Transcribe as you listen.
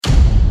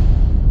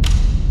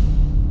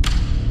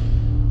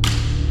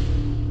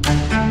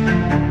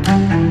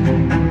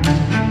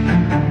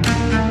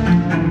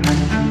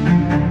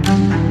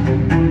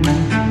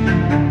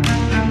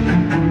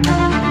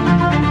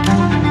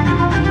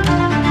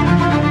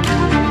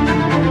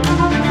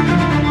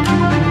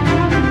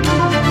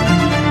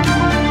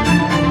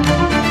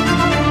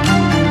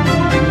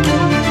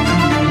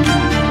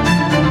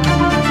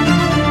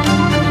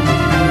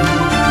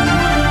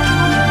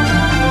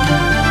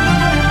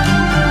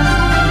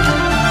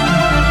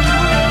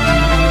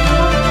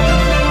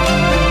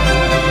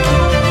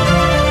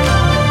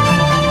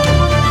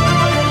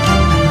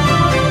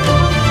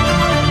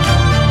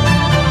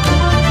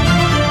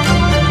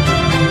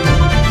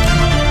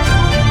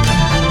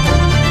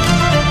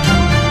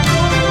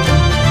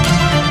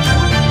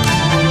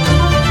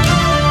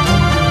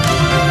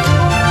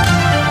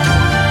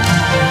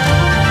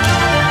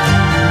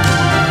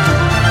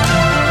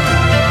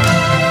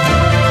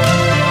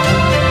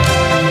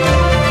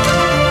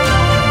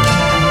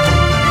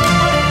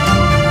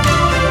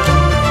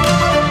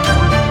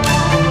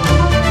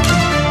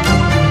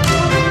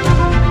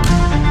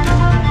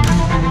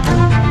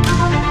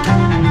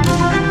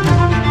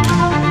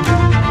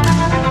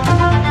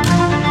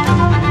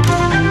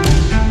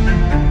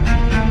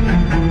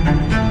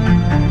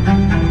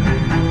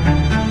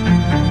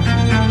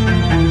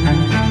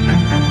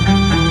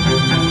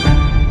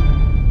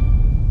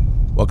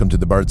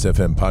Hearts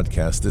FM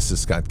podcast. This is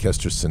Scott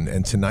Kesterson,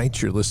 and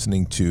tonight you're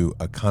listening to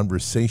A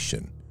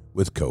Conversation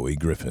with Couy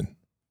Griffin.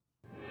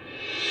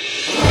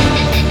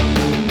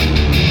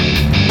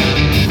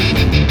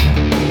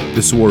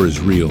 This war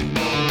is real.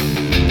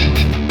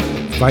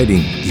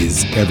 Fighting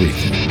is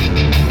everything.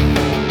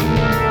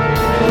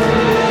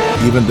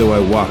 Even though I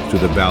walk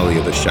through the valley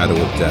of the shadow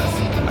of death,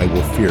 I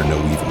will fear no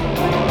evil.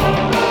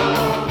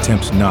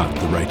 Tempt not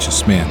the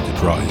righteous man to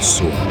draw his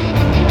sword.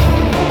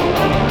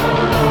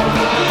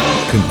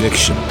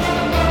 Conviction,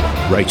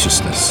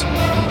 righteousness,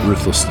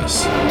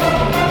 ruthlessness.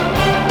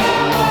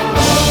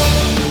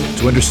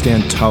 To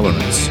understand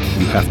tolerance,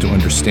 you have to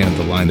understand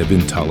the line of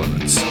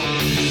intolerance.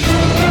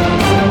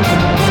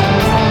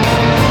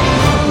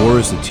 War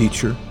is the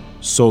teacher,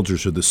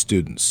 soldiers are the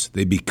students.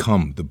 They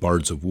become the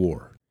bards of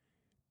war.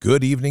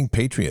 Good evening,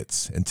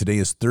 Patriots. And today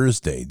is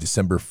Thursday,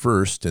 December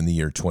 1st in the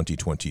year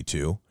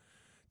 2022.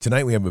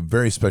 Tonight we have a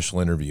very special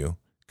interview.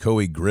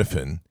 Couy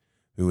Griffin,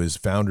 who is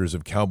founders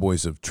of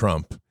Cowboys of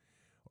Trump.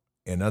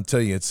 And I'll tell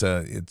you, it's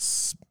a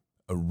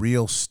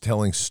real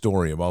telling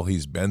story of all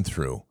he's been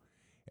through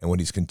and what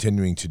he's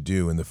continuing to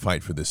do in the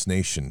fight for this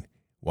nation,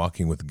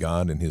 walking with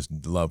God and his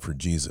love for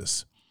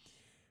Jesus.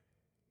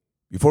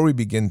 Before we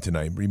begin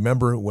tonight,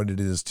 remember what it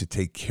is to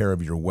take care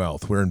of your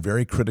wealth. We're in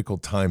very critical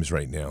times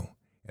right now,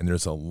 and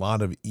there's a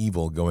lot of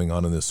evil going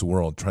on in this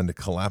world trying to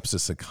collapse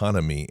this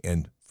economy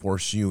and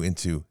force you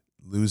into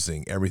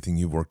losing everything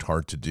you've worked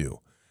hard to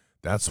do.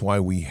 That's why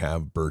we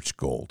have Birch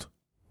Gold.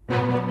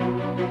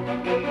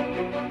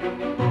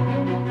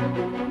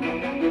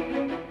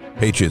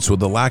 Patriots, will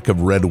the lack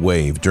of red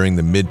wave during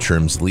the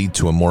midterms lead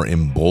to a more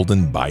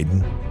emboldened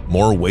Biden,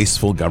 more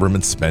wasteful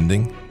government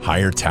spending,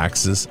 higher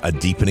taxes, a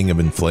deepening of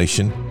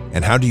inflation?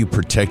 And how do you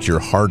protect your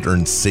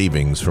hard-earned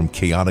savings from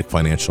chaotic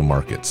financial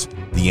markets?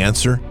 The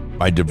answer?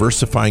 By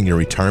diversifying your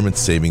retirement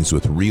savings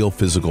with real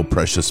physical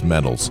precious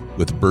metals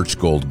with Birch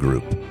Gold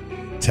Group.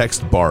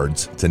 Text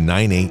BARDS to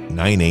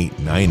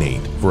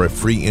 989898 for a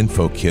free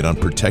info kit on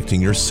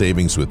protecting your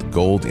savings with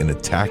gold in a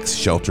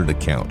tax-sheltered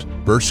account.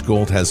 Birch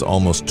Gold has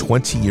almost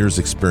 20 years'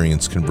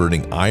 experience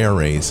converting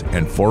IRAs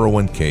and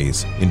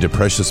 401ks into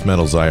precious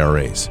metals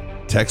IRAs.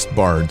 Text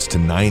BARDS to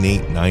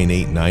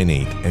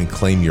 989898 and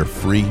claim your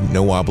free,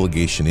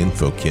 no-obligation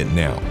info kit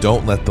now.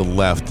 Don't let the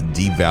left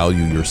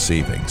devalue your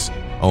savings.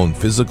 Own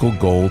physical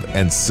gold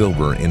and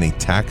silver in a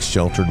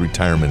tax-sheltered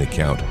retirement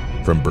account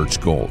from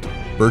Birch Gold.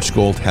 Birch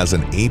Gold has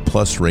an A+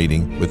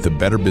 rating with the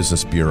Better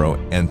Business Bureau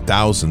and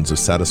thousands of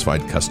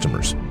satisfied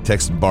customers.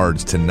 Text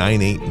BARDS to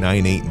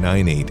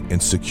 989898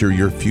 and secure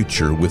your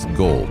future with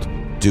gold.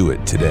 Do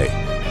it today.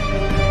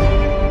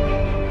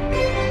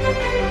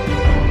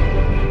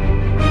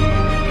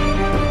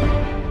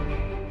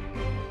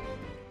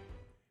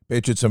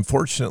 Patriots,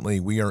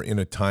 unfortunately, we are in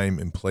a time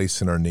and place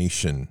in our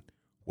nation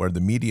where the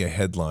media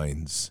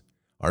headlines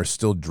are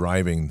still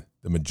driving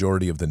the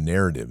majority of the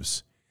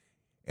narratives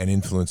and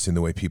influencing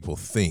the way people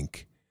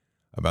think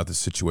about the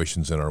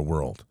situations in our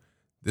world.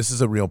 This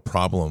is a real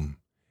problem,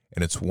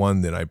 and it's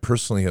one that I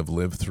personally have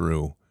lived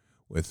through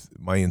with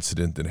my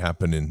incident that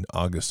happened in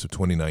August of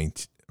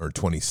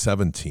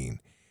 2017.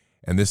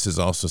 And this is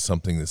also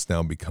something that's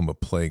now become a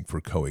plague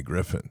for Couy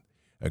Griffin.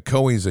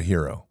 Couy is a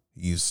hero.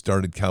 He's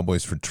started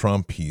Cowboys for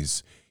Trump. He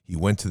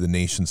went to the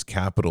nation's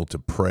capital to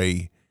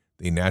pray.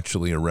 They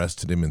naturally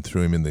arrested him and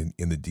threw him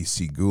in the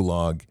D.C.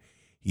 gulag.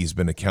 He's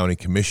been a county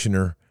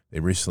commissioner. They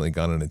recently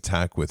got an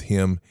attack with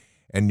him.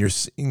 And you're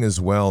seeing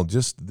as well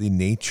just the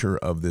nature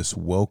of this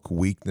woke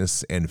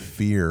weakness and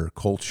fear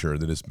culture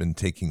that has been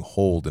taking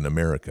hold in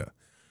America.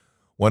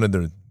 One of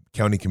the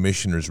county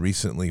commissioners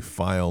recently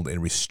filed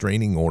a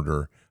restraining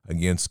order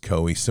against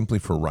Couy simply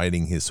for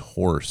riding his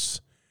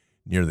horse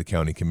near the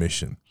county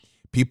commission.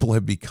 People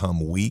have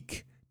become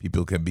weak.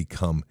 People have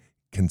become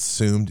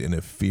consumed in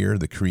a fear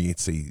that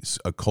creates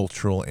a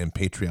cultural and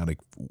patriotic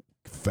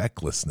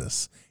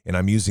fecklessness. And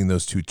I'm using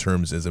those two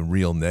terms as a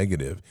real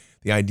negative.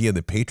 The idea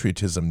that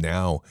patriotism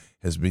now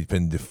has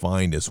been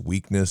defined as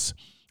weakness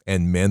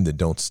and men that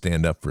don't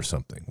stand up for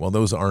something. Well,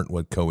 those aren't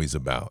what Couy's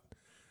about.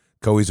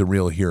 Couy's a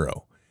real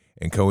hero.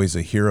 And Couy's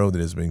a hero that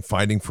has been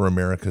fighting for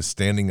America,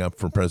 standing up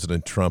for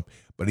President Trump,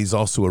 but he's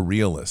also a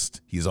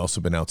realist. He's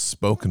also been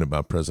outspoken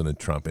about President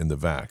Trump and the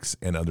vax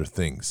and other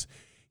things.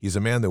 He's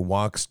a man that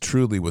walks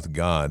truly with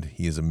God.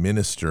 He is a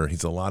minister.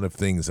 He's a lot of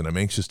things, and I'm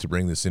anxious to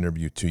bring this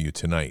interview to you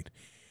tonight.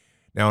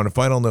 Now, on a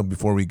final note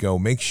before we go,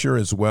 make sure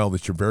as well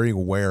that you're very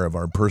aware of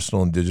our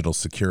personal and digital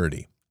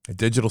security.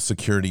 Digital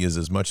security is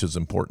as much as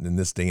important in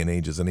this day and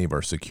age as any of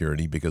our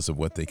security because of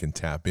what they can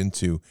tap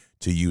into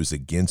to use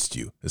against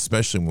you,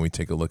 especially when we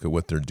take a look at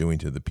what they're doing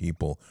to the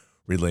people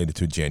related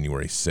to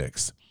January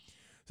 6th.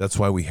 That's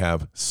why we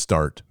have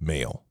Start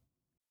Mail.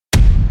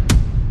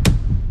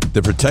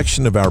 The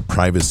protection of our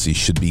privacy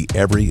should be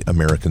every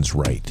American's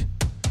right,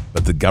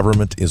 but the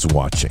government is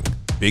watching.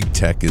 Big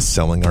tech is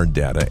selling our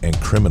data and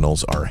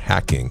criminals are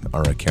hacking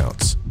our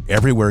accounts.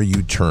 Everywhere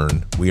you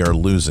turn, we are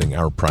losing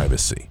our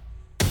privacy.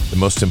 The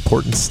most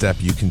important step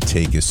you can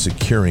take is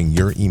securing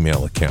your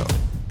email account.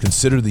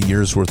 Consider the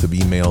year's worth of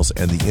emails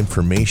and the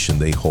information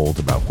they hold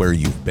about where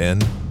you've been,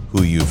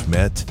 who you've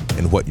met,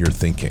 and what you're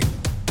thinking.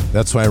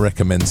 That's why I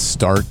recommend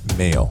Start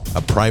Mail,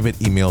 a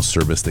private email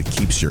service that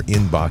keeps your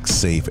inbox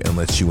safe and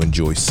lets you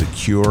enjoy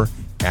secure,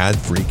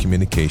 ad-free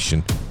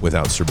communication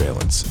without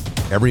surveillance.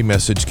 Every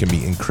message can be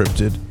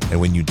encrypted,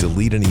 and when you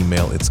delete an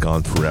email, it's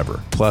gone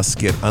forever. Plus,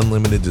 get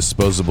unlimited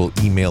disposable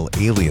email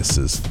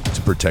aliases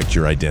to protect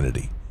your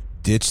identity.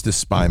 Ditch the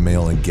spy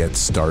mail and get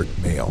Start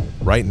Mail.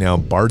 Right now,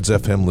 Bards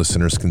FM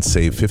listeners can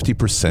save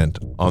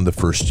 50% on the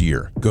first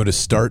year. Go to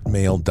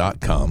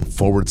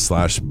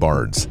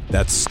startmail.com/bards.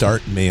 That's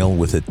startmail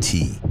with a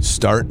T.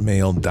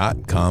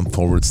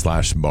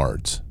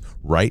 Startmail.com/bards.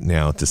 Right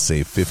now to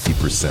save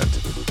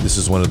 50%. This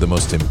is one of the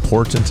most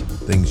important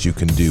things you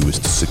can do is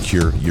to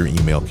secure your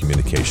email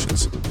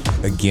communications.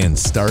 Again,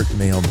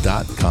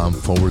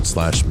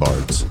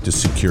 startmail.com/bards to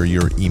secure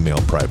your email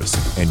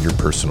privacy and your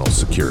personal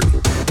security.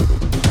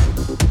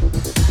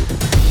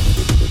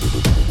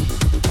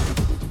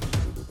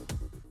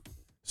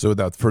 So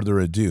without further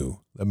ado,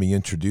 let me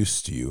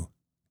introduce to you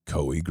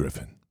Coey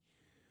Griffin.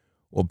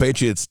 Well,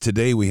 Patriots,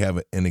 today we have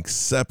an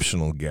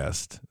exceptional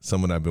guest,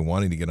 someone I've been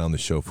wanting to get on the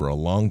show for a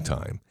long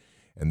time,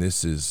 and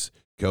this is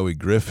Coey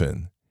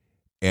Griffin,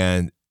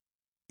 and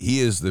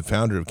he is the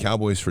founder of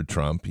Cowboys for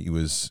Trump.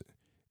 He's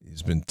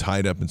been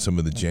tied up in some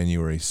of the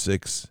January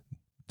 6th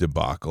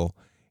debacle,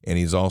 and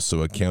he's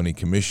also a county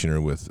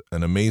commissioner with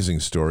an amazing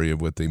story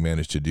of what they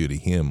managed to do to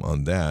him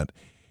on that.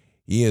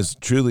 He is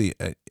truly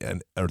a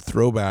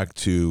throwback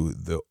to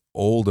the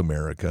old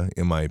America,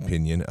 in my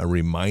opinion, a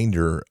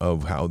reminder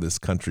of how this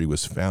country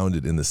was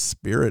founded in the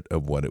spirit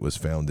of what it was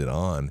founded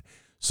on.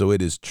 So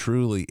it is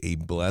truly a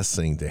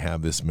blessing to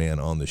have this man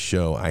on the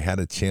show. I had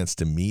a chance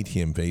to meet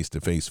him face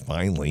to face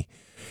finally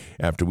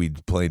after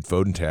we'd played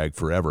phone tag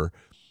forever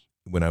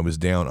when I was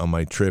down on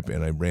my trip,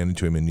 and I ran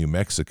into him in New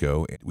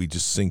Mexico. We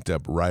just synced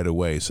up right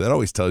away. So that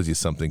always tells you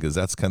something, because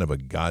that's kind of a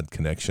God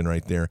connection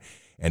right there.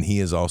 And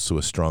he is also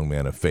a strong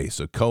man of faith.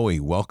 So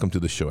Coey, welcome to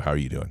the show. How are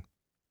you doing?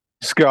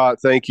 Scott,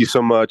 thank you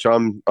so much.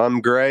 I'm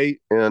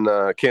great, and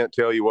can't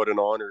tell you what an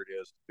honor it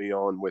is to be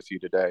on with you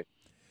today.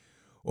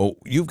 Well,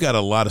 you've got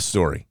a lot of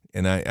story,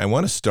 and I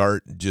want to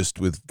start just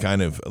with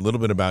kind of a little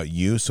bit about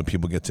you so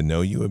people get to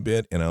know you a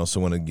bit, and I also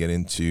want to get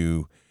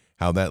into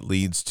how that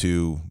leads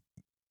to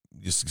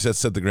just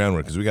set the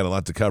groundwork, because we got a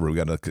lot to cover. We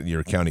got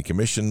your county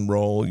commission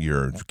role,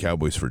 your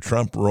Cowboys for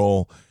Trump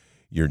role,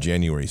 your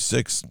January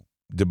 6th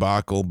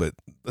debacle, but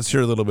let's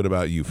hear a little bit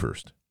about you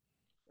first.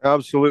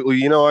 Absolutely.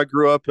 You know, I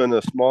grew up in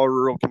a small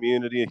rural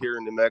community here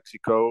in New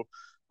Mexico,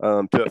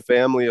 to a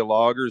family of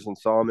loggers and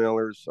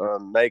sawmillers,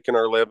 making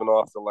our living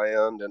off the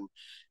land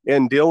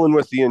and dealing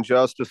with the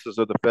injustices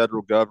of the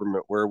federal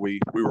government, where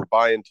we were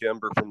buying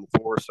timber from the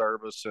Forest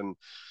Service, and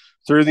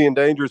through the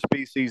Endangered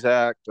Species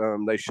Act,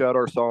 they shut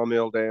our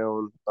sawmill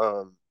down.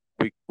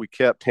 We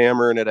kept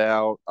hammering it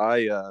out.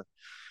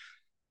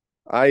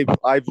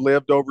 I've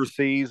lived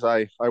overseas.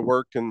 I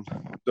worked in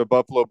the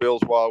Buffalo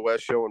Bills Wild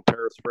West show in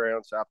Paris,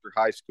 France after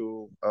high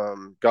school.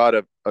 Got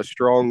a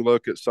strong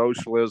look at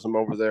socialism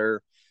over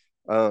there.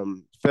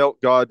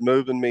 Felt God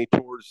moving me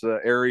towards the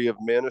area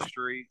of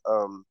ministry.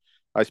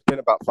 I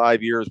spent about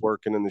 5 years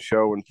working in the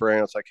show in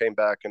France. I came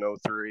back in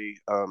 2003.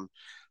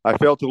 I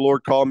felt the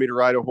Lord call me to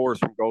ride a horse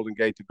from Golden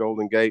Gate to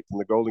Golden Gate, from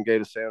the Golden Gate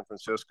of San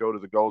Francisco to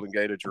the Golden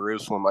Gate of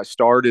Jerusalem. I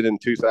started in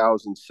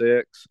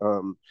 2006.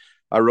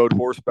 I rode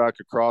horseback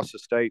across the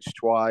states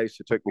twice.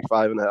 It took me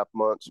 5.5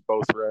 months,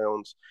 both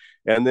rounds.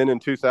 And then in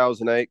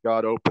 2008,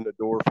 God opened a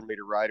door for me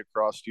to ride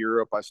across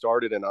Europe. I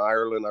started in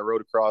Ireland. I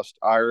rode across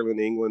Ireland,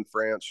 England,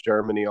 France,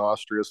 Germany,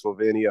 Austria,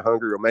 Slovenia,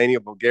 Hungary,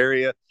 Romania,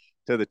 Bulgaria,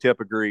 to the tip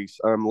of Greece.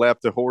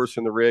 Left the horse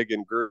in the rig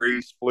in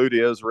Greece, flew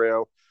to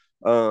Israel,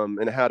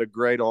 and had a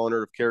great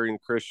honor of carrying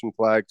the Christian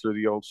flag through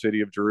the old city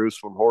of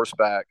Jerusalem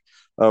horseback,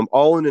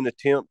 all in an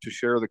attempt to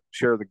share the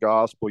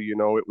gospel. You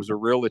know, it was a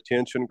real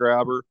attention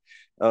grabber.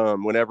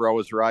 Whenever I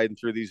was riding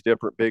through these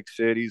different big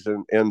cities,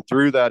 and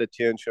through that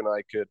attention,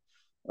 I could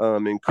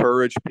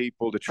encourage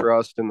people to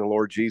trust in the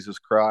Lord Jesus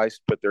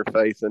Christ, put their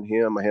faith in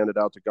him. I handed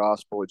out the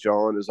Gospel of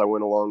John as I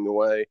went along the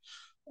way.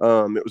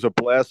 It was a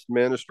blessed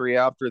ministry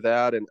after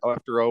that. And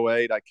after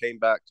 2008, I came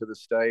back to the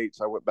States.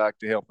 I went back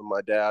to helping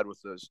my dad with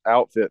his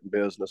outfitting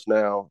business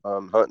now,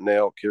 hunting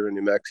elk here in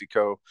New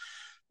Mexico.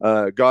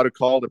 Got a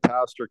call to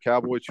pastor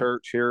Cowboy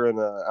Church here in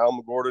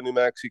Alamogordo, New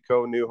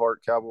Mexico, New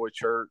Heart Cowboy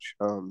Church.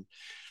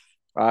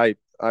 I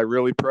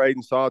really prayed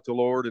and sought the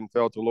Lord and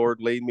felt the Lord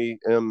lead me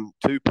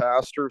to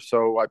pastor.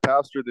 So I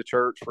pastored the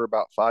church for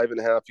about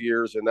 5.5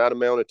 years. In that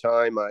amount of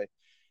time, I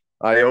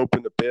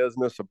opened a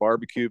business, a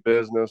barbecue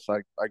business.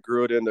 I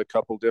grew it into a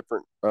couple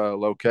different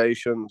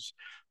locations.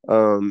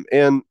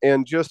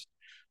 And just,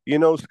 you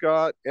know,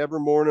 Scott, every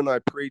morning I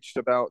preached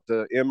about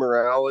the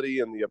immorality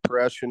and the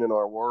oppression in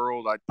our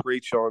world. I'd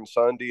preach on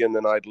Sunday, and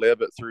then I'd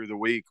live it through the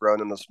week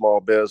running a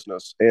small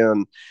business.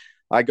 And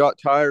I got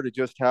tired of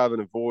just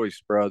having a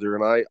voice, brother,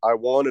 and I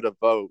wanted a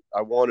vote.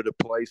 I wanted a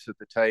place at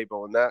the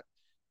table, and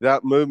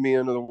that moved me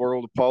into the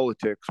world of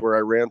politics, where I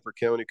ran for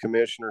county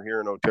commissioner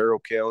here in Otero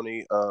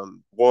County.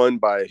 Won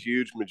by a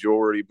huge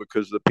majority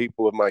because the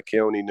people of my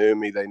county knew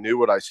me. They knew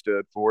what I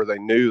stood for. They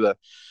knew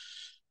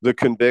the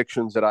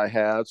convictions that I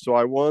had. So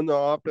I won the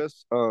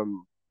office.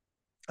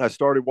 I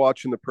started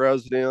watching the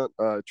president,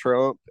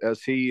 Trump,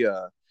 as he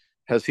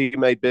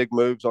made big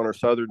moves on our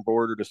southern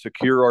border to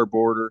secure our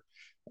border.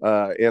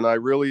 And I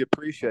really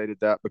appreciated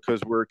that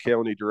because we're a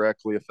county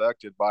directly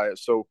affected by it.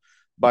 So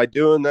by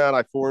doing that,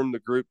 I formed the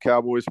group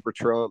Cowboys for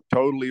Trump,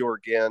 totally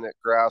organic,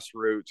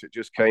 grassroots. It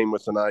just came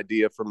with an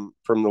idea from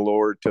the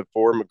Lord to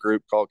form a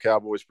group called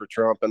Cowboys for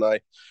Trump. And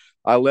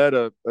I led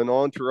an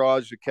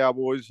entourage of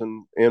cowboys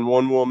and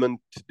one woman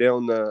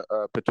down the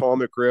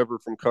Potomac River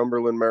from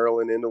Cumberland,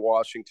 Maryland, into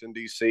Washington,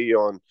 D.C.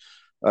 on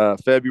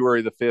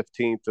February the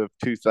 15th of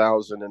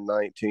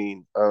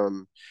 2019.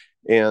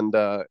 And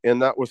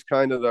that was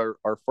kind of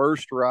our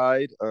first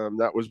ride.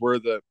 That was where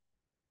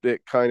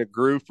it kind of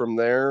grew from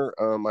there.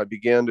 I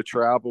began to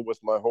travel with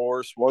my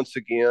horse once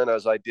again,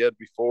 as I did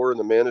before in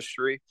the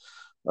ministry.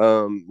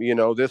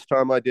 This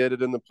time I did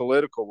it in the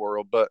political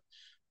world, but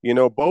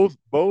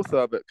both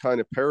of it kind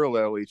of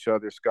parallel each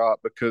other, Scott,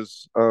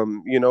 because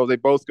they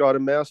both got a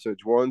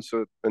message. One's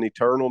an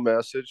eternal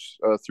message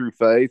through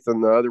faith,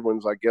 and the other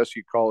one's, I guess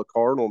you call a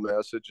carnal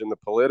message in the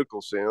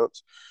political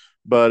sense.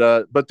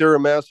 But they're a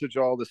message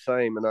all the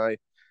same, and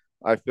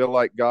I feel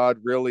like God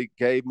really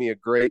gave me a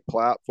great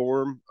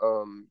platform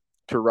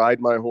to ride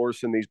my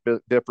horse in these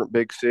different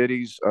big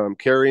cities,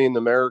 carrying the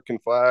American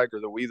flag or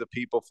the We the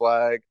People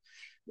flag,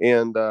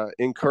 and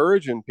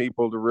encouraging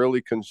people to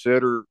really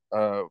consider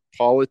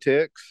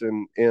politics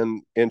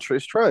and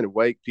just trying to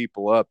wake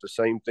people up. The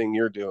same thing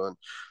you're doing.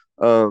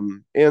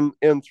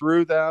 And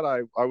through that,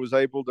 I was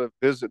able to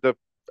visit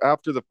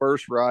after the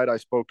first ride. I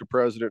spoke to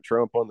President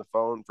Trump on the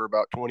phone for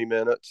about 20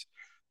 minutes.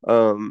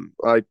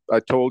 I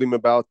told him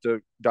about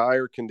the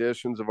dire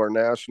conditions of our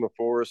national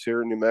forests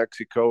here in New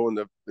Mexico and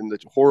the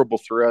horrible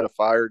threat of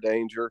fire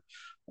danger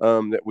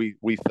that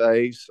we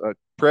face.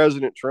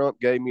 President Trump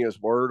gave me his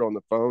word on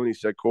the phone. He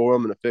said, "Coy,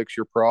 I'm going to fix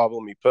your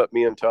problem." He put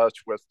me in touch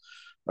with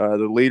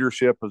the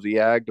leadership of the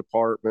Ag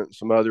Department and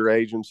some other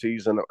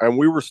agencies, and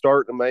we were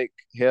starting to make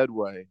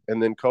headway.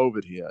 And then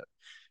COVID hit,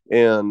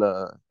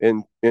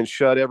 and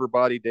shut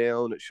everybody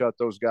down. It shut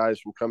those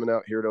guys from coming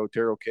out here to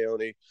Otero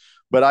County.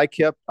 But I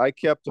kept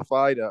the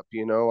fight up.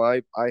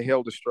 I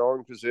held a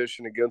strong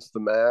position against the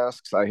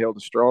masks. I held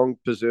a strong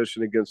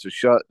position against the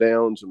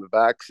shutdowns and the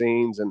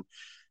vaccines, and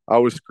I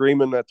was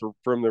screaming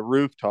from the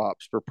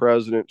rooftops for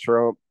President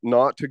Trump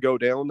not to go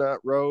down that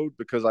road,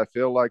 because I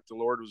feel like the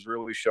Lord was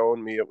really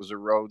showing me it was a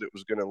road that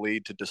was going to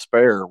lead to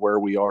despair where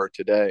we are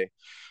today.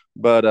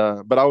 But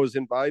I was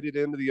invited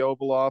into the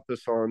Oval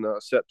Office on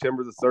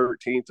September the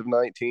 13th of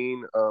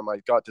 19.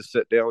 I got to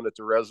sit down at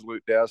the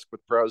Resolute desk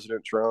with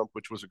President Trump,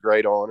 which was a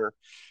great honor.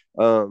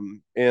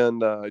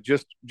 And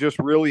just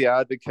really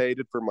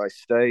advocated for my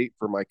state,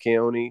 for my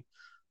county,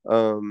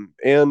 and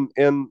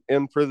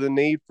for the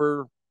need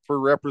for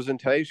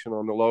representation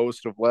on the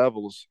lowest of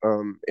levels.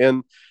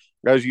 And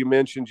as you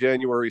mentioned,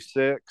 January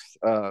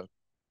 6th,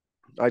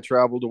 I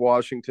traveled to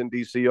Washington,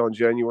 D.C. on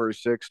January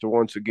 6th to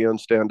once again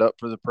stand up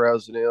for the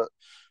president,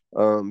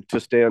 to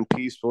stand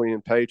peacefully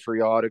and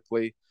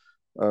patriotically.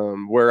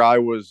 Where I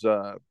was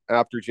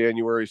after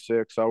January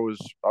 6th,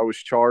 I was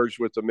charged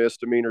with a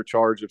misdemeanor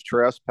charge of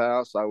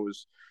trespass. I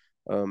was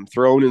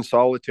thrown in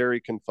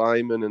solitary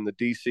confinement in the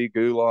D.C.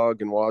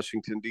 Gulag in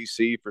Washington,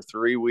 D.C. for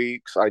 3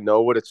 weeks. I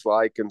know what it's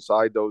like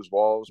inside those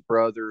walls,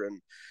 brother,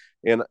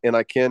 and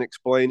I can't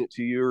explain it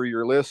to you or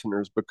your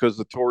listeners, because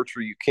the torture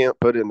you can't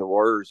put into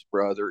words,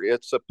 brother.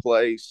 It's a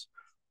place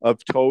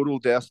of total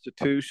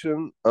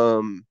destitution.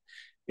 I'm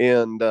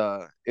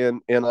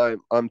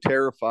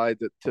terrified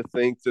to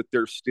think that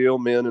there's still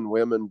men and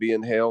women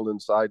being held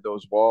inside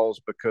those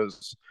walls,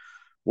 because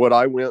what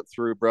I went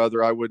through,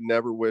 brother, I would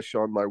never wish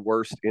on my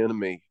worst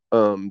enemy,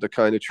 the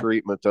kind of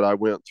treatment that I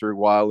went through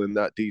while in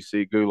that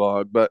DC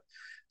gulag. But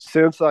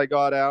since I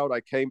got out, I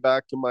came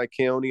back to my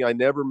county. I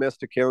never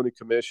missed a county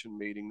commission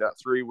meeting. That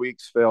 3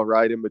 weeks fell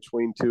right in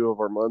between two of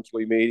our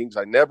monthly meetings.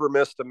 I never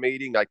missed a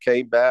meeting. I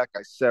came back.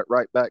 I sat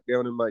right back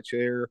down in my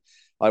chair.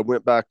 I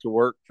went back to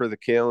work for the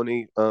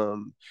county,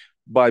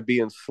 by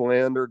being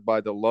slandered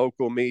by the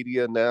local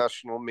media,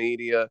 national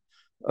media,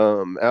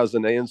 as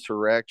an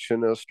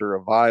insurrectionist or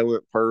a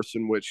violent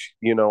person, which,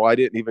 I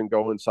didn't even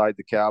go inside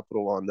the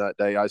Capitol on that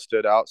day. I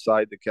stood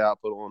outside the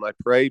Capitol and I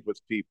prayed with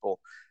people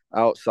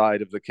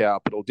outside of the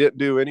Capitol. Didn't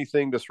do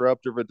anything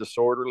disruptive or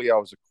disorderly. I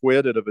was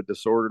acquitted of a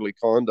disorderly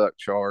conduct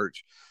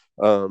charge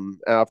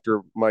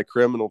after my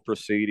criminal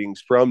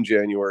proceedings from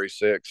January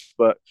 6th.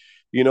 But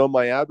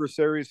my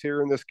adversaries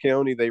here in this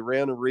county, they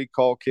ran a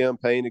recall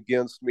campaign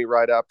against me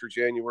right after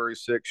January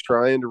 6th,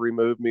 trying to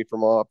remove me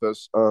from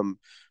office.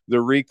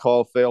 The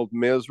recall failed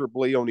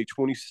miserably. Only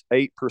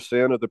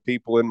 28% of the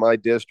people in my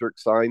district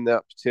signed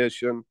that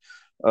petition.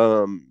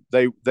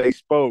 They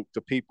spoke.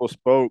 The people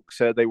spoke,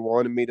 said they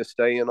wanted me to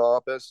stay in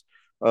office.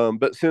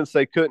 But since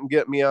they couldn't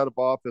get me out of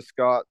office,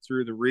 Scott,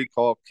 through the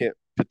recall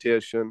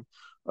petition,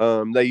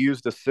 They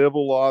used a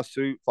civil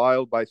lawsuit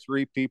filed by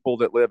three people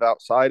that live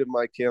outside of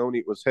my county.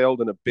 It was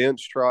held in a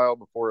bench trial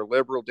before a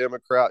liberal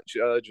Democrat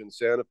judge in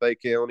Santa Fe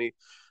County,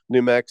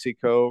 New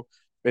Mexico.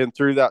 And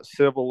through that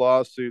civil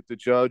lawsuit, the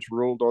judge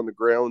ruled on the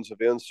grounds of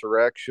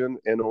insurrection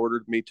and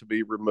ordered me to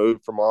be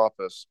removed from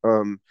office.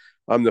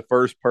 I'm the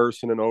first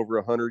person in over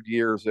 100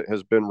 years that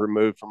has been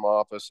removed from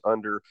office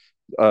under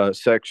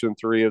Section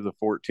 3 of the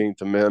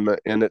 14th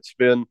Amendment. And it's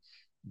been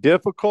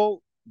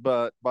difficult,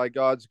 but by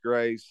God's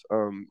grace,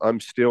 I'm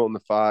still in the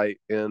fight,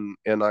 and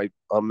I'm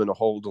going to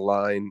hold the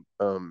line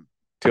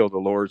till the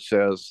Lord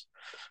says,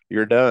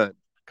 "You're done.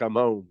 Come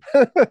home."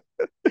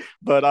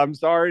 But I'm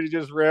sorry to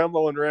just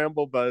ramble and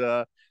ramble, but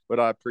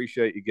I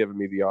appreciate you giving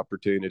me the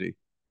opportunity.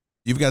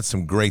 You've got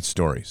some great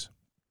stories.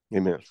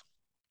 Amen.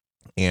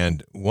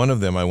 And one of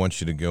them I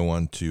want you to go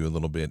on to a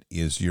little bit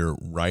is your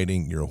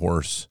riding your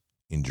horse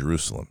in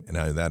Jerusalem and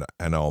how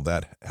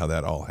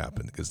that all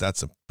happened, because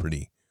that's a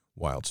pretty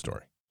wild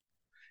story.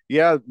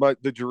 Yeah,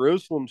 the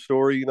Jerusalem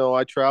story,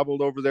 I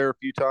traveled over there a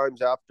few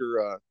times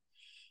after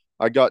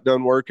I got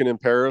done working in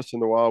Paris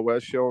in the Wild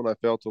West show, and I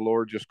felt the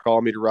Lord just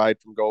call me to ride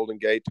from Golden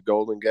Gate to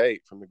Golden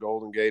Gate, from the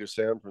Golden Gate of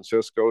San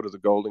Francisco to the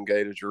Golden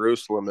Gate of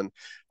Jerusalem. And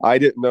I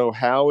didn't know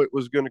how it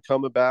was going to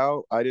come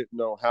about. I didn't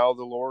know how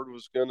the Lord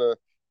was going to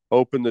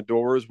open the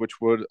doors which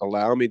would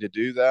allow me to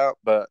do that,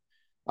 but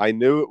I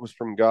knew it was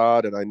from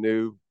God, and I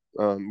knew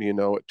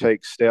it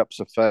takes steps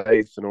of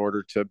faith in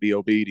order to be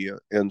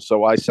obedient. And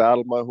so I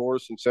saddled my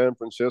horse in San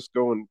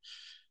Francisco on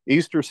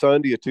Easter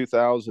Sunday of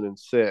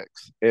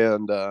 2006,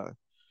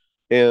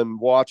 and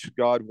watched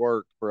God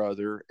work,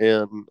 brother.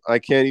 And I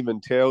can't even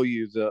tell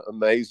you the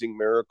amazing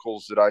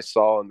miracles that I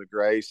saw and the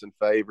grace and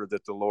favor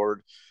that the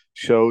Lord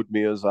showed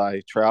me as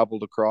I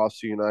traveled across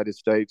the United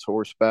States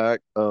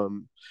horseback.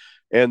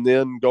 And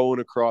then going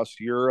across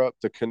Europe,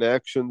 the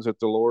connections that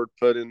the Lord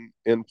put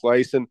in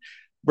place. And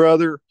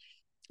brother,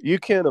 you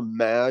can't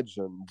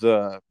imagine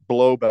the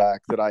blowback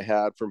that I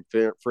had from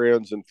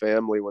friends and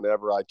family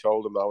whenever I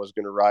told them I was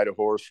going to ride a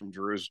horse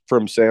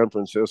from San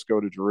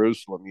Francisco to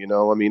Jerusalem.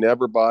 I mean,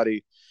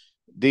 everybody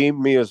deemed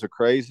me as a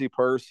crazy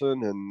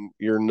person, and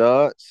you're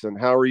nuts, and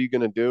how are you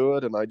going to do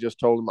it? And I just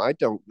told them, I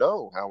don't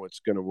know how it's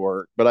going to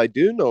work, but I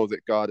do know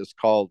that God has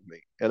called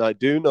me, and I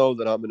do know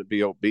that I'm going to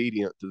be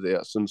obedient to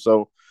this. And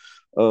so,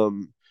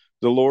 when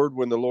the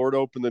Lord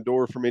opened the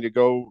door for me to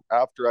go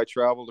after I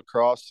traveled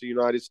across the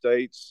United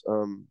States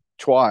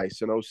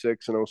twice in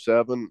 06 and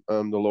 07,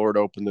 the Lord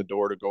opened the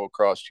door to go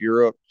across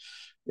Europe.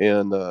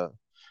 And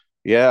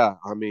yeah,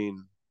 I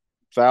mean,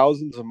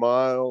 thousands of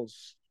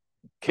miles,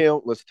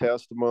 countless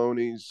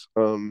testimonies,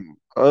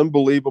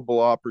 unbelievable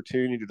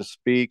opportunity to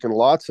speak, and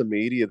lots of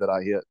media that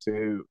I hit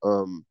too.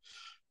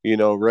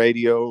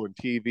 Radio and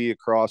TV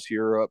across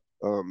Europe,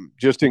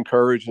 just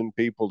encouraging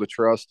people to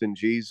trust in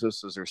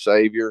Jesus as their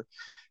Savior.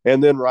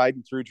 And then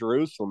riding through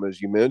Jerusalem,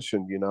 as you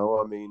mentioned,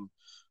 I mean,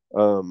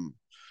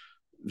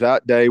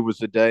 that day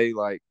was a day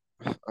like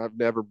I've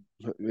never,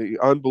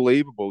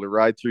 unbelievable to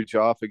ride through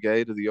Jaffa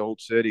Gate of the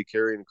old city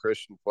carrying a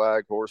Christian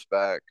flag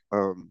horseback.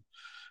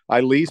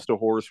 I leased a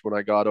horse when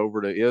I got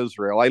over to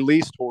Israel. I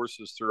leased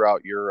horses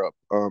throughout Europe.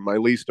 I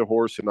leased a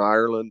horse in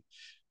Ireland.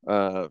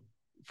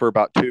 For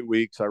about 2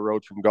 weeks, I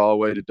rode from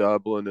Galway to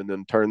Dublin and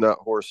then turned that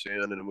horse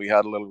in. And we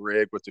had a little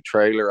rig with the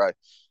trailer.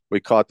 We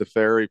caught the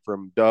ferry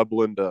from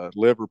Dublin to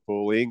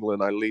Liverpool,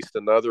 England. I leased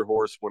another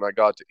horse when I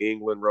got to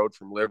England, rode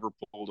from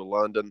Liverpool to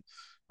London,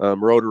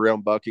 rode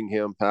around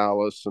Buckingham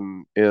Palace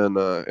and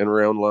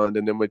around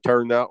London. Then we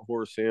turned that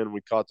horse in.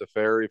 We caught the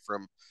ferry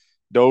from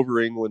Dover,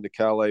 England to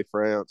Calais,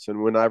 France.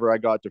 And whenever I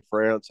got to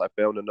France, I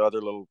found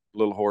another little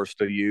horse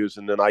to use.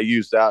 And then I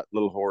used that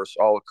little horse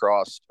all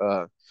across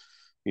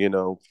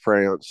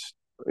France,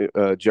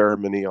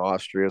 Germany,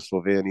 Austria,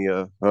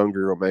 Slovenia,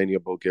 Hungary, Romania,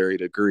 Bulgaria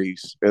to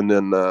Greece. And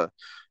then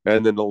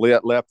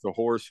left the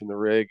horse in the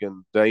rig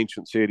in the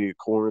ancient city of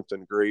Corinth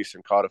in Greece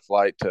and caught a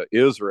flight to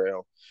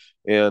Israel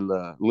and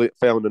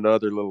found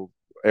another little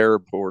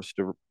Arab horse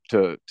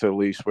to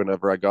lease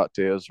whenever I got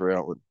to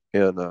Israel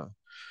and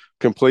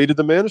completed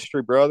the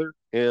ministry, brother.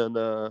 And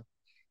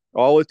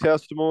all a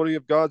testimony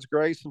of God's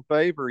grace and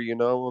favor.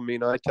 I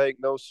mean, I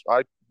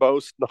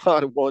boast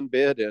not one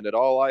bit in it.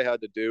 All I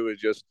had to do is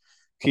just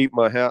keep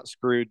my hat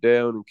screwed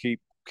down and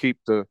keep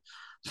the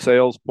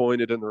sails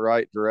pointed in the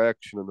right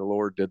direction, and the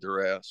Lord did the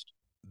rest.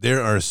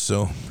 There are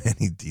so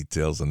many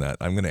details in that.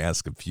 I'm going to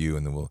ask a few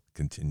and then we'll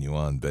continue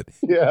on. But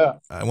yeah,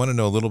 I want to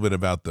know a little bit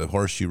about the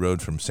horse you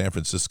rode from San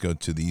Francisco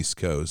to the East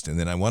Coast. And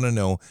then I want to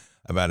know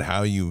about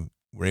how you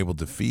were able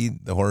to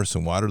feed the horse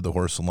and water the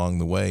horse along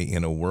the way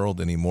in a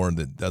world anymore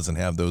that doesn't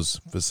have those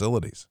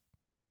facilities.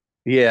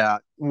 Yeah.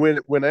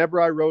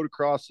 Whenever I rode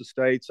across the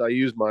States, I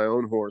used my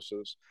own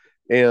horses.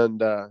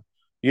 And,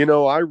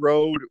 I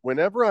rode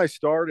whenever I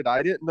started,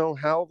 I didn't know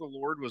how the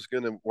Lord was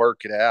going to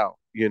work it out.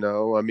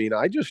 I mean,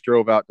 I just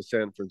drove out to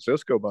San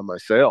Francisco by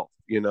myself.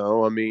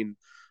 I mean,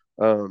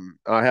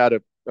 I had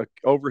a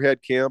overhead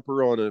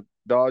camper on a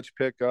Dodge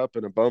pickup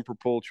and a bumper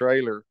pull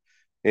trailer.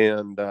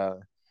 And,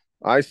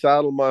 I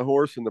saddled my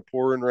horse in the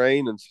pouring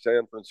rain in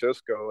San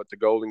Francisco at the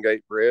Golden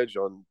Gate Bridge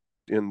on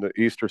in the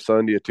Easter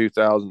Sunday of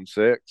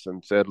 2006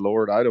 and said,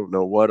 Lord, I don't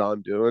know what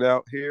I'm doing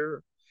out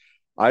here.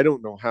 I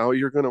don't know how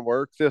you're going to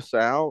work this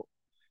out,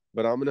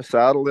 but I'm going to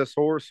saddle this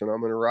horse and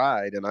I'm going to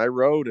ride. And I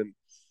rode. And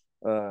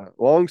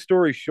long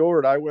story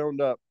short, I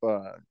wound up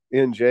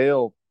in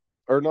jail,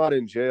 or not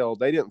in jail.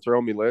 They didn't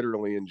throw me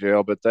literally in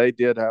jail, but they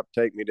did have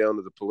to take me down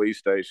to the police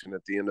station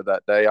at the end of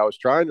that day. I was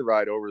trying to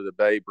ride over the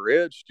Bay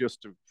Bridge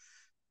just to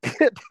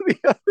get to the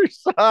other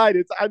side.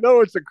 I know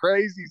it's a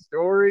crazy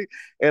story,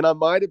 and I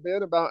might have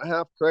been about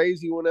half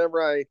crazy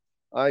whenever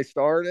I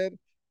started.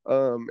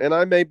 And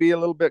I may be a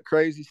little bit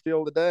crazy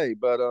still today,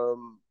 but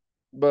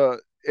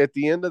at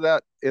the end of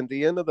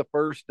the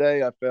first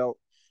day, I felt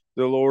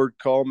the Lord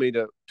called me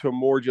to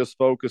more just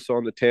focus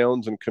on the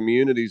towns and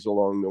communities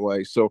along the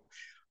way. So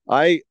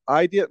I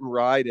didn't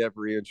ride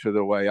every inch of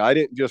the way. I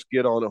didn't just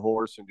get on a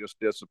horse and just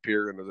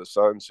disappear into the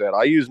sunset.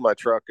 I used my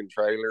truck and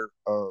trailer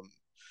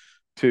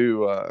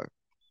to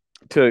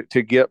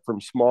get from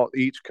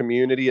each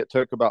community. It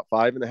took about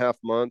 5.5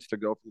 months to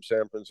go from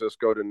San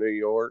Francisco to New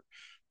York,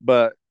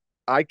 but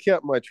I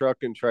kept my truck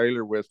and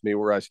trailer with me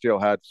where I still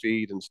had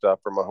feed and stuff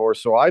for my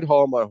horse. So I'd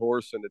haul my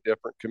horse into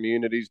different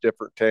communities,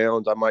 different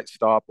towns. I might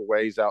stop a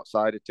ways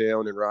outside of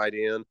town and ride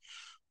in,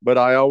 but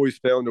I always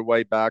found a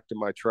way back to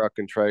my truck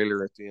and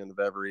trailer at the end of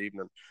every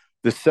evening.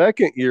 The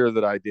second year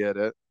that I did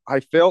it, I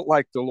felt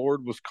like the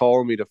Lord was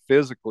calling me to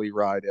physically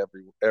ride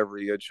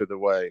every inch of the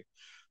way.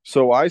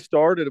 So I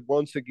started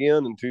once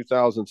again in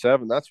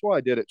 2007. That's why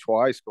I did it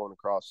twice going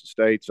across the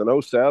states.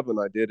 In '07,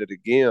 I did it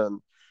again.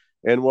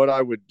 And what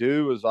I would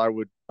do is I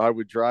would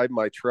drive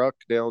my truck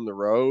down the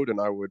road,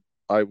 and I would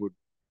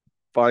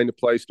find a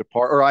place to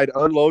park, or I'd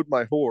unload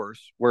my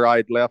horse where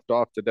I'd left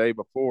off the day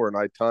before, and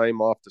I'd tie him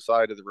off the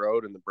side of the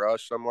road in the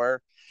brush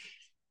somewhere.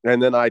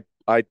 And then I'd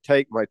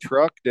take my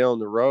truck down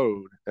the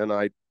road, and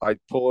I'd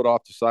pull it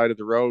off the side of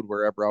the road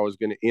wherever I was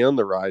going to end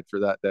the ride for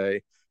that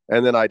day,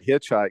 and then I'd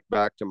hitchhike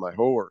back to my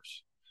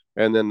horse,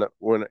 and then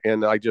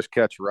I just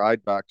catch a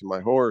ride back to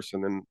my horse,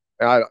 and then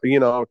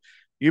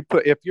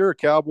if you're a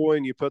cowboy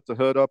and you put the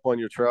hood up on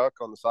your truck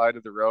on the side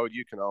of the road,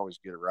 you can always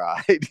get a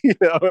ride.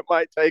 It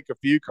might take a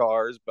few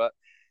cars, but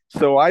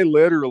so I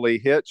literally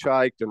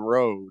hitchhiked and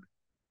rode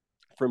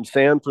from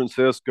San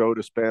Francisco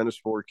to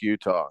Spanish Fork,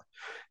 Utah.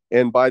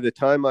 And by the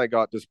time I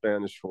got to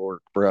Spanish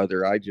Fork,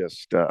 brother, I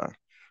just, I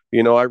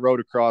rode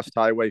across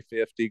Highway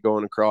 50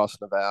 going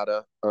across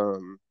Nevada,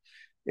 and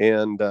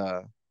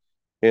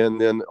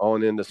then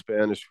on into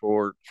Spanish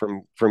Fork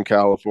from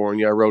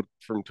California. I rode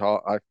from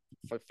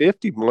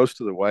 50 most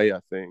of the way,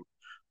 I think,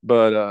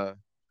 but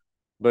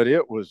but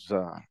it was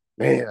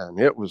man,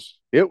 it was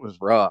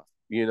rough.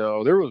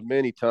 There was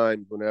many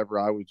times whenever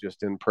I was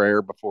just in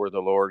prayer before the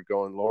Lord,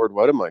 going, Lord,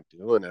 what am I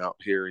doing out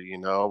here? It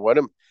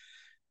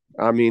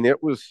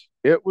was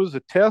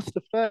a test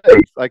of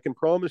faith. I can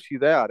promise you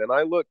that. And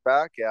I look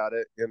back at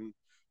it, and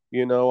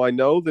I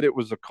know that it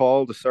was a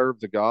call to serve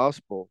the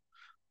gospel.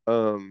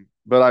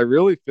 But I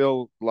really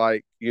feel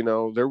like,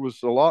 there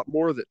was a lot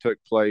more that took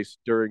place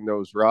during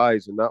those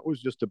rides. And that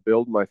was just to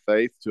build my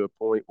faith to a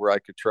point where I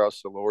could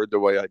trust the Lord the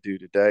way I do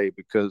today,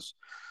 because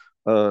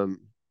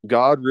um,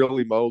 God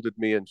really molded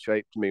me and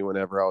shaped me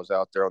whenever I was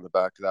out there on the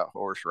back of that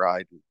horse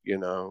riding.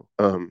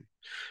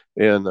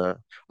 And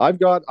I've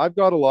got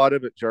a lot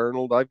of it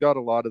journaled. I've got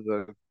a lot of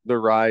the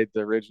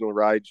original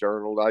ride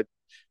journaled.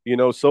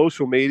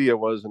 Social media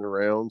wasn't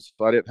around,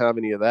 so I didn't have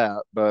any of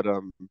that.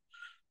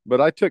 But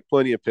I took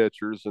plenty of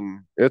pictures,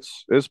 and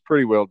it's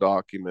pretty well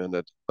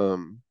documented,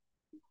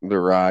 the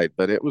ride.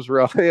 But it was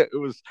really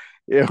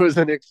it was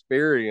an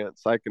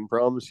experience. I can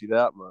promise you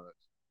that much.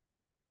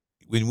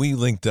 When we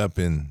linked up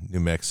in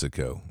New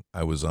Mexico,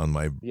 I was on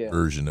my Yeah,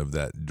 version of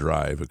that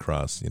drive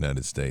across the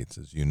United States,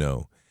 as you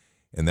know,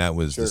 and that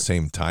was the sure.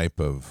 same type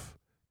of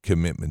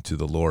commitment to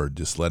the Lord,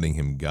 just letting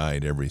Him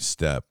guide every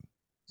step.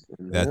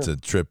 That's Yeah. a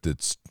trip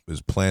that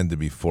was planned to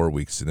be 4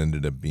 weeks. It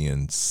ended up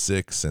being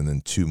 6, and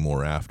then 2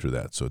 more after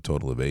that, so a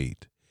total of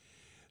 8.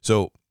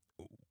 So,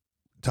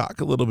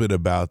 talk a little bit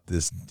about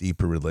this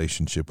deeper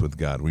relationship with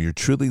God, where you're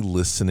truly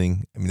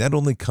listening. I mean, that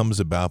only comes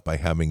about by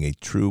having a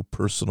true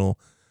personal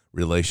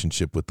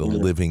relationship with the Yeah.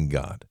 living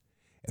God.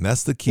 And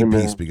that's the key piece,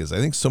 Amen. because I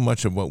think so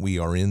much of what we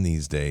are in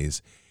these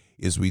days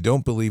is we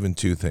don't believe in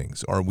two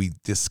things, or we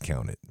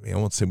discount it. I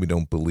won't say we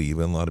don't believe,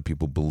 and a lot of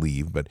people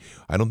believe, but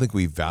I don't think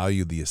we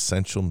value the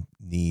essential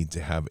need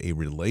to have a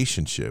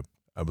relationship,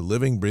 a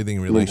living, breathing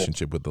Amen.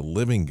 relationship with the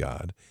living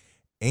God,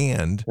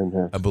 and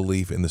Amen. a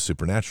belief in the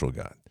supernatural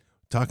God.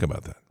 Talk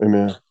about that.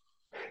 Amen.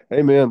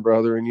 Amen,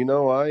 brother. And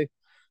I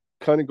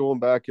kind of going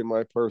back in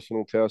my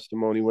personal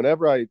testimony,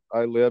 whenever I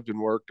lived and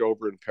worked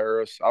over in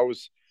Paris, I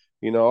was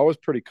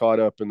pretty caught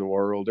up in the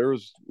world. There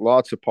was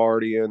lots of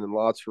partying and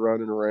lots of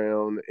running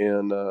around,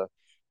 and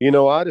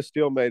I'd have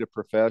still made a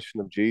profession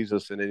of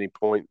Jesus at any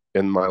point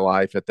in my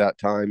life at that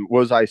time.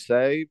 Was I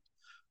saved?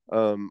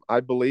 I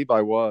believe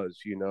I was.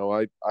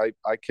 I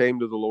came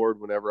to the Lord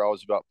whenever I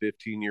was about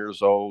 15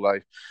 years old.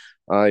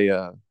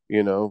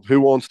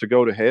 Who wants to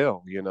go to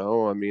hell?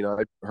 I mean,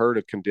 I heard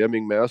a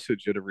condemning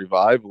message at a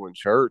revival in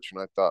church,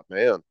 and I thought,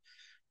 man,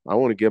 I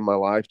want to give my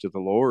life to the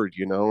Lord,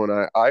 you know. And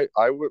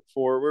I went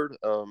forward.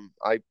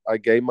 I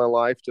gave my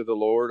life to the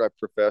Lord. I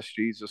professed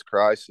Jesus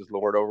Christ as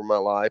Lord over my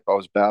life. I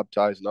was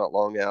baptized not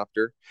long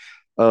after.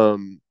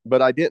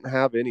 But I didn't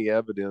have any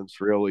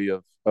evidence really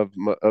of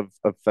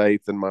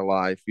faith in my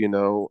life. You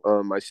know,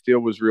 I still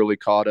was really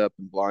caught up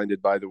and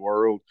blinded by the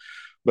world.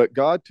 But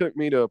God took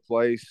me to a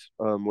place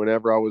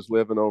whenever I was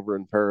living over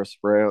in Paris,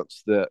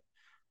 France, that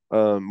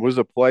was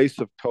a place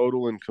of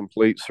total and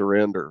complete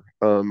surrender.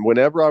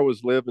 Whenever I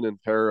was living in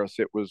Paris,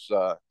 it was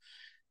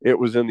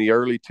in the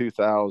early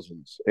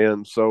 2000s,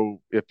 and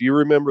so if you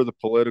remember the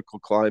political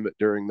climate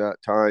during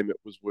that time, it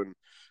was when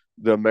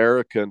the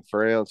America and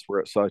France were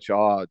at such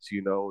odds,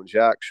 you know, and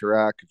Jacques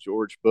Chirac and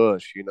George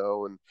Bush, you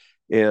know, and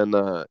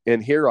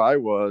here I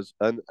was,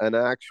 an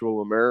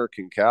actual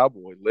American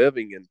cowboy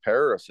living in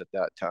Paris at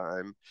that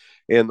time,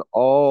 and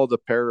all the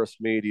Paris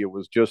media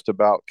was just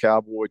about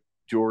cowboy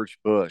George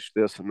Bush,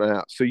 this and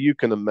that. So you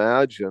can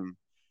imagine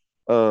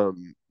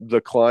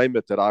the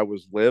climate that I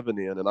was living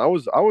in, and I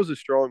was a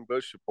strong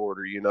Bush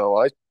supporter. You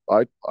know,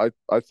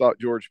 I thought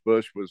George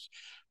Bush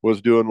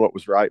was doing what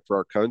was right for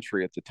our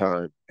country at the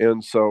time,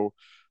 and so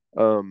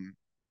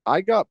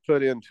I got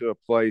put into a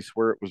place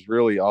where it was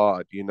really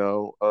odd. You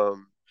know,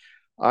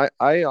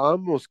 I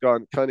almost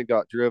got kind of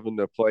got driven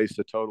to a place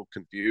of total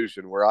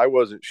confusion where I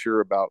wasn't sure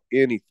about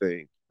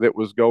anything that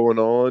was going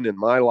on in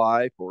my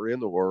life or in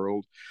the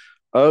world,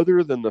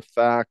 other than the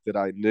fact that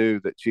I knew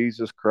that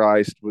Jesus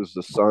Christ was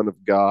the Son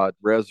of God,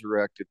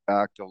 resurrected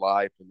back to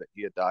life, and that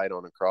he had died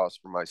on a cross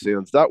for my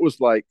sins. That was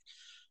like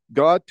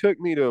God took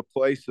me to a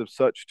place of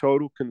such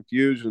total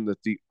confusion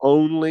that the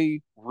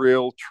only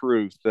real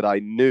truth that I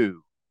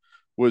knew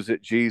was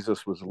that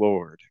Jesus was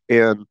Lord.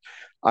 And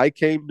I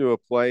came to a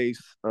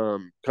place,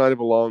 kind of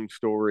a long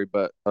story,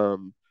 but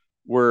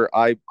where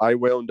I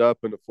wound up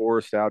in a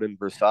forest out in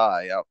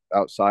Versailles,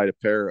 outside of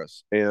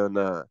Paris. And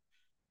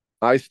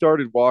I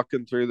started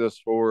walking through this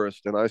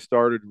forest and I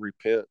started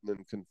repenting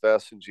and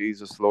confessing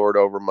Jesus Lord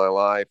over my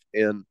life.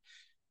 And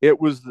it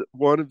was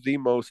one of the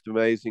most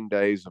amazing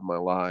days of my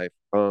life.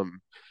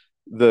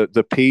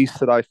 The peace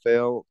that I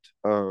felt,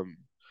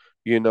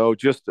 you know,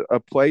 just a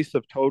place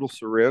of total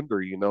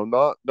surrender, you know,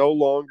 not no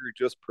longer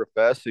just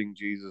professing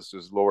Jesus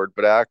as Lord,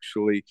 but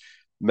actually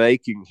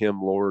making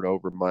him Lord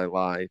over my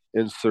life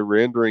and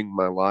surrendering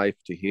my life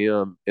to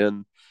him,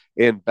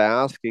 and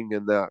basking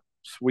in that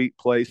sweet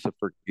place of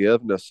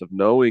forgiveness, of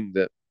knowing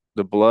that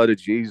the blood of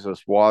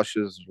Jesus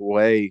washes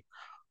away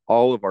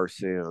all of our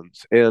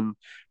sins. And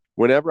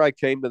whenever I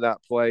came to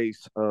that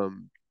place,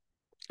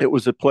 it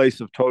was a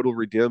place of total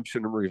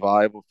redemption and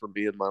revival for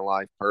me in my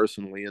life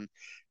personally,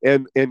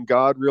 and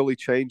God really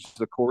changed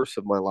the course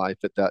of my life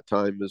at that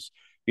time. As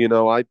you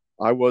know, I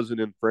wasn't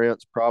in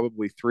France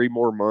probably 3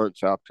 more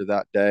months after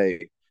that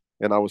day,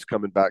 and I was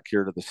coming back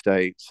here to the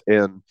States.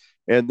 And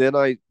then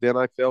I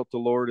felt the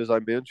Lord, as I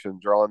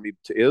mentioned, drawing me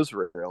to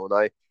Israel,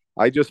 and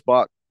I just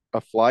bought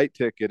a flight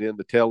ticket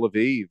into Tel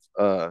Aviv,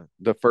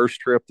 the first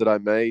trip that I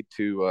made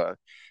to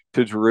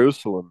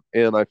Jerusalem.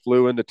 And I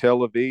flew into Tel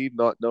Aviv,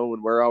 not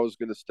knowing where I was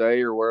going to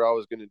stay or where I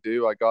was going to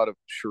do. I got a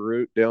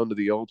cheroot down to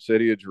the old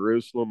city of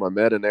Jerusalem. I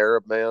met an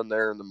Arab man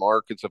there in the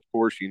markets. Of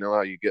course, you know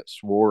how you get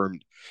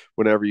swarmed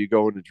whenever you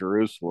go into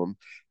Jerusalem.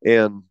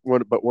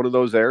 But one of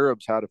those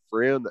Arabs had a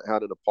friend that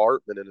had an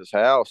apartment in his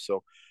house.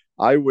 So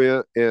I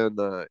went and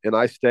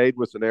I stayed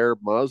with an Arab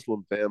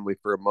Muslim family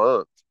for a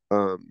month.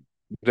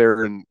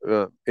 There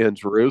in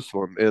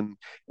Jerusalem, and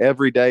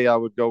every day I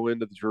would go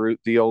into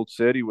the old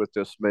city with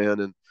this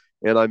man,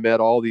 and I met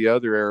all the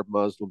other Arab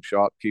Muslim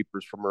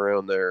shopkeepers from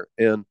around there.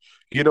 And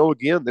you know,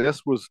 again,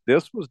 this was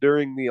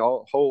during the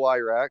whole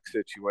Iraq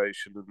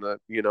situation, and that,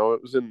 you know,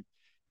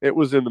 it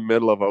was in the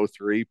middle of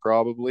 '03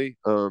 probably,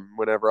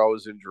 whenever I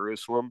was in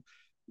Jerusalem.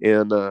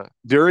 And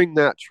during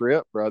that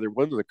trip, brother,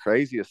 one of the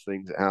craziest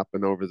things that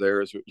happened over there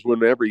is it was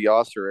whenever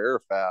Yasser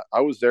Arafat. I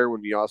was there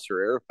when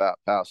Yasser Arafat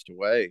passed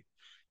away,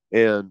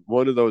 and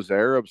one of those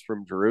Arabs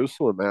from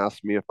Jerusalem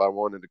asked me if I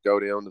wanted to go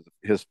down to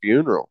his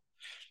funeral.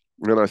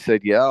 And I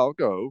said, yeah, I'll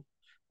go.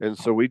 And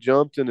so we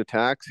jumped in a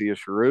taxi, a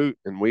cheroot,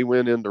 and we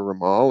went into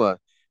Ramallah,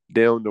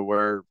 down to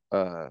where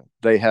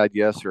they had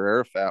Yasser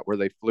Arafat, where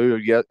they flew.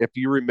 Yet, if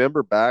you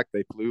remember back,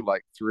 they flew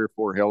like 3 or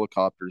 4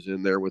 helicopters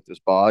in there with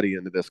his body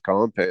into this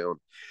compound.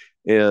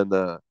 And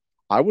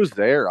I was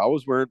there. I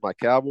was wearing my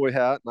cowboy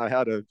hat, and I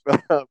had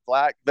a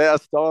black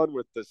vest on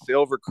with the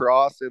silver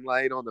cross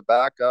inlaid on the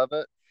back of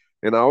it.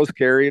 And I was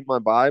carrying my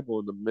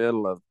Bible in the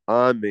middle of,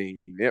 I mean,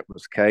 it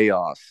was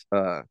chaos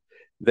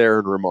there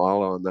in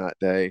Ramallah on that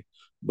day.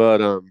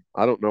 But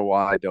I don't know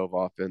why I dove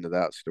off into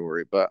that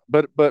story. But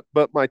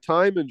my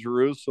time in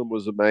Jerusalem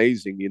was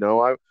amazing. You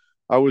know,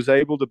 I was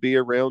able to be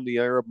around the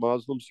Arab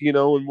Muslims. You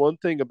know, and one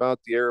thing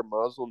about the Arab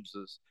Muslims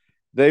is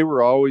they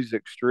were always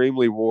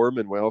extremely warm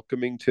and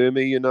welcoming to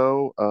me. You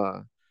know,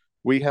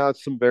 we had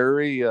some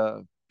very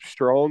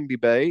strong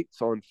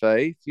debates on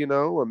faith. You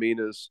know, I mean,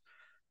 as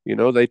you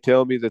know, they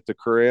tell me that the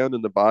Quran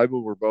and the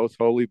Bible were both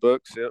holy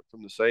books sent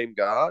from the same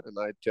God. And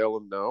I tell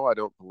them, no, I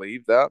don't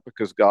believe that,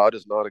 because God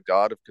is not a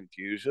God of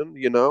confusion.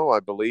 You know, I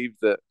believe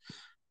that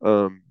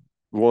Um,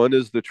 one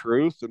is the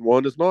truth and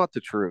one is not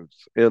the truth.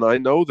 And I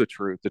know the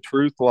truth. The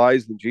truth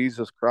lies in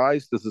Jesus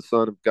Christ as the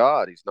Son of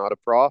God. He's not a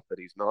prophet.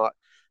 He's not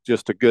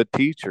just a good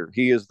teacher.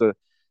 He's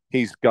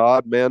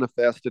God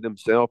manifested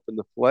himself in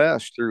the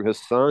flesh through his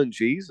son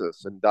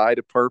Jesus and died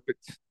a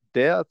perfect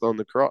death on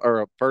the cross,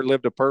 or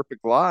lived a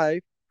perfect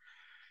life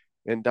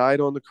and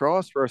died on the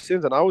cross for our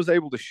sins. And I was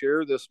able to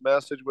share this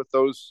message with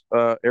those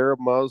Arab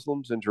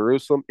Muslims in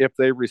Jerusalem. If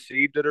they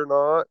received it or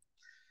not,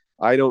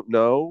 I don't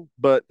know,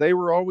 but they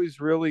were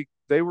always really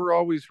kind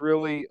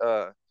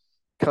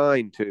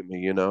to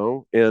me, and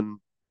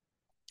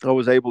I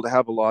was able to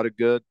have a lot of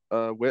good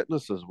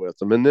witnesses with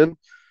them. And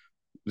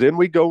then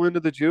we go into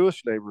the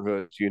Jewish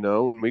neighborhoods,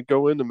 and we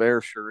go into Meir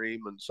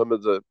Sharim and some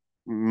of the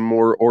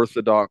more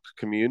Orthodox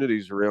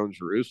communities around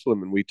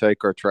Jerusalem, and we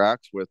take our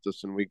tracts with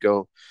us and we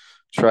go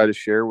try to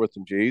share with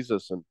them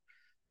Jesus. And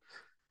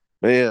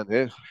man,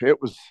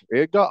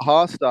 it got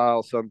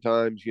hostile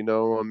sometimes,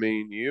 I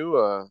mean,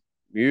 you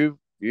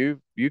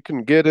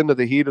can get into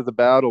the heat of the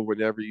battle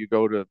whenever you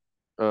go to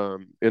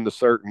into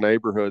certain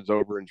neighborhoods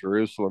over in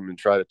Jerusalem and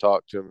try to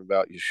talk to them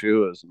about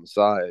Yeshua as the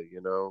Messiah,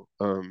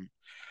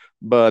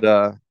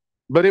 but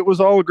but it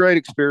was all a great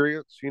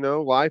experience.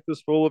 Life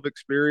is full of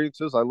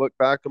experiences. I look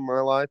back on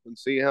my life and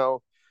see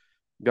how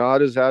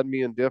God has had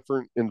me in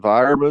different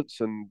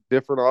environments and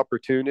different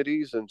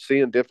opportunities and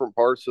seeing different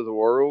parts of the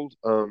world.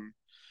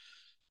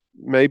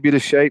 Maybe to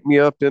shape me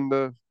up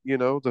into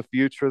the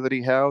future that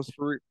He has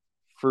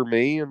for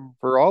me and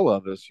for all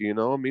of us.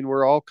 I mean,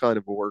 we're all kind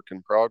of a work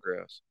in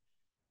progress.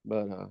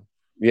 But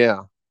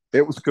yeah,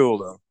 it was cool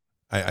though.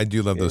 I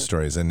do love those Yeah.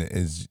 stories. And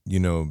as you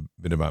know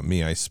a bit about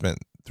me, I spent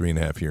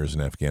 3.5 years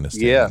in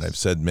Afghanistan. And I've Yes,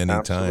 said many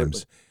absolutely.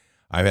 times,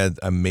 I've had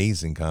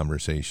amazing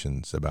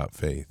conversations about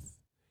faith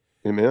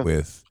Amen.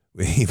 with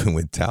even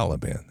with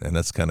Taliban, and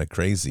that's kind of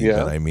crazy. But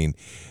Yeah. I mean,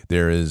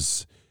 there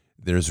is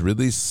there's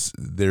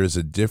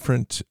a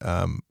different.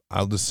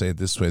 I'll just say it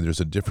this way: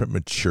 there's a different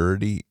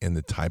maturity in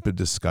the type of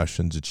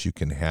discussions that you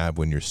can have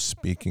when you're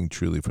speaking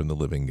truly from the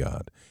living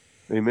God.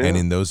 And Amen.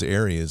 in those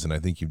areas, and I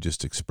think you've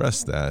just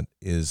expressed that,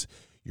 is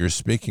you're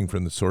speaking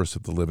from the source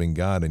of the living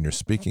God, and you're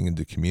speaking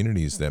into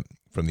communities that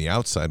from the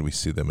outside we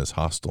see them as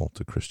hostile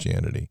to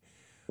Christianity,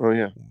 Oh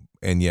yeah.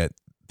 and yet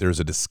there's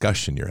a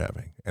discussion you're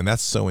having, and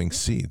that's sowing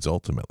seeds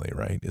ultimately,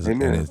 right? Is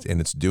it, and Amen.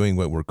 it's doing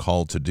what we're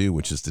called to do,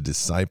 which is to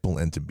disciple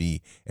and to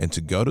be and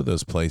to go to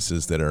those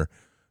places that are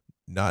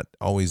not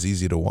always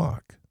easy to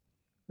walk.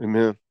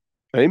 Amen.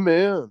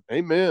 Amen.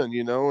 Amen.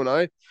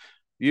 And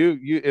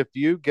if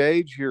you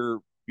gauge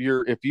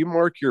if you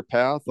mark your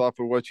path off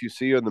of what you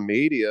see in the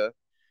media,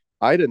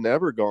 I'd have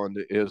never gone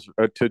to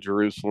to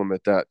Jerusalem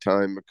at that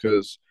time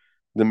because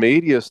the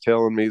media is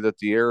telling me that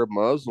the Arab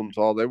Muslims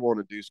all they want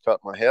to do is cut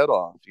my head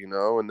off,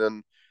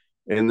 and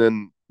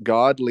then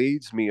God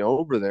leads me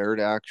over there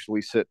to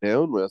actually sit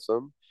down with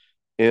them,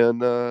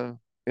 and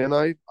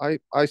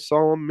I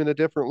saw them in a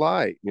different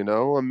light.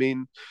 I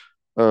mean,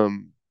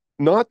 um,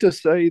 not to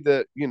say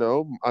that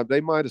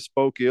they might have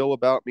spoke ill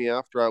about me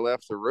after I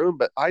left the room,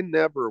 but I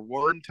never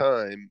one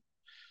time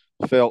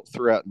felt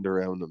threatened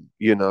around them.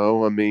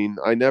 I mean,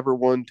 I never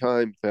one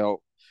time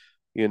felt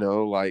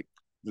like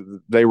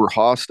they were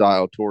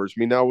hostile towards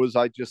me. Now, was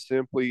I just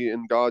simply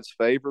in God's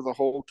favor the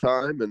whole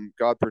time and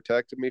God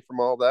protected me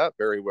from all that?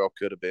 Very well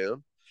could have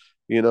been,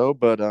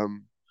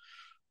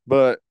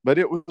 but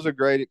it was a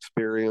great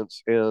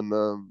experience, and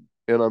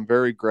I'm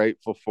very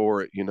grateful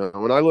for it.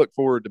 And I look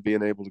forward to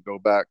being able to go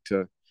back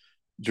to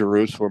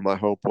Jerusalem. I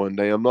hope one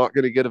day. I'm not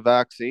going to get a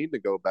vaccine to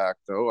go back,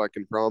 though. I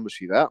can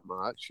promise you that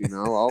much.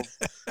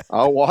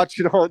 I'll watch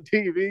it on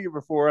TV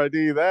before I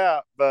do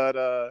that.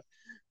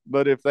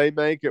 But if they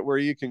make it where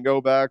you can go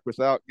back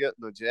without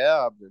getting a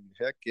jab, then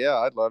heck yeah,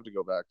 I'd love to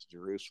go back to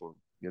Jerusalem.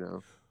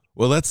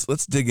 Well, let's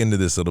dig into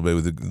this a little bit.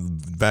 With the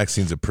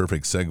vaccine's a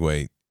perfect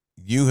segue.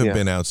 You have Yeah,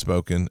 been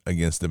outspoken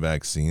against the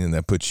vaccine, and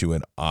that puts you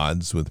at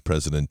odds with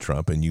President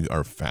Trump. And you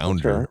are that's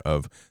founder right.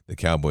 of the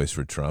Cowboys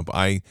for Trump.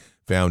 I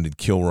founded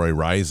Kilroy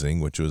Rising,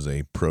 which was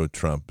a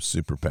pro-Trump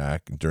super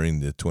PAC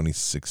during the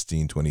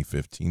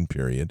 2016-2015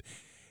 period.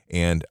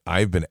 And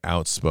I've been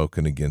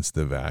outspoken against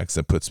the vax.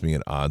 That puts me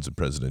at odds with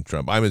President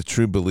Trump. I'm a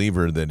true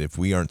believer that if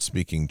we aren't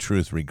speaking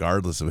truth,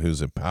 regardless of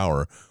who's in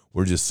power,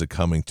 we're just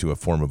succumbing to a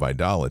form of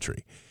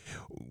idolatry.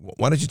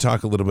 Why don't you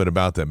talk a little bit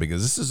about that?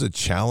 Because this is a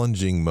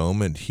challenging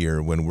moment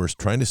here when we're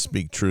trying to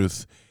speak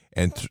truth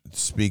and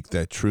speak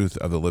that truth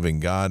of the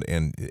living God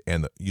and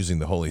using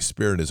the Holy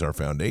Spirit as our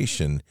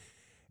foundation.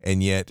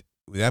 And yet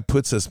that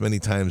puts us many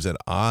times at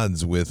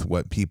odds with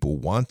what people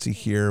want to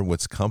hear,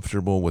 what's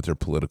comfortable, what their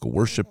political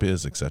worship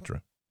is,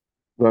 etc.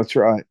 That's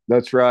right.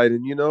 That's right.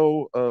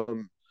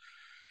 And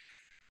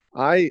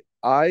I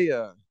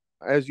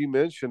as you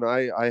mentioned,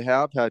 I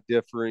have had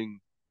differing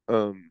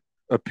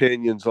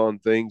opinions on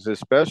things,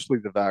 especially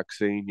the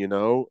vaccine,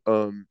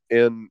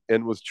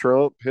 and with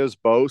Trump, his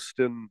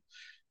boast in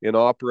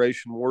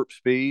Operation Warp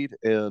Speed,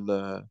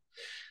 and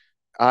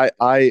I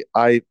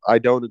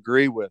don't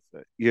agree with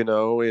it,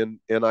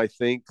 and I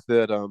think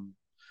that a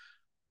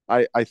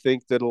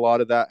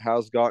lot of that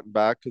has gotten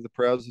back to the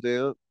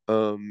president.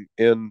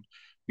 And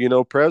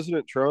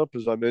President Trump,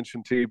 as I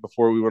mentioned to you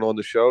before we went on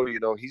the show,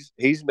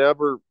 he's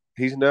never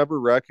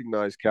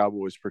recognized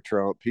Cowboys for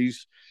Trump.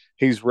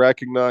 He's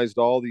recognized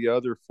all the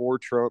other for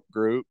Trump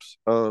groups,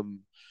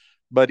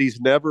 but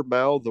he's never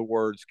mouthed the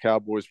words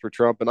Cowboys for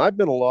Trump. And I've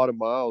been a lot of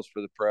miles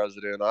for the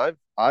president.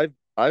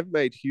 I've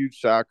made huge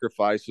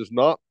sacrifices,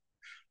 not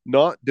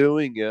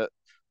doing it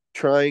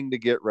trying to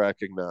get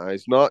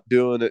recognized, not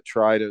doing it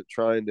trying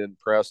to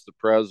impress the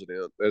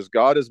president. As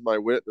God is my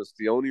witness,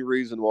 the only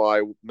reason why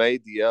I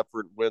made the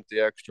effort and went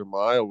the extra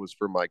mile was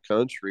for my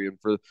country and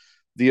for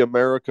the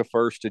America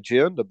First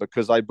agenda,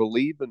 because I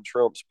believe in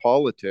Trump's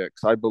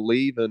politics. I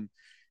believe in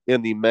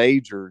the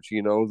majors,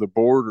 the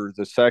border,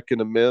 the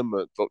Second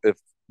Amendment, if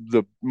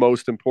the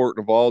most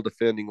important of all,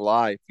 defending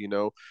life.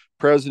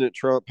 President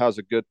Trump has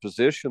a good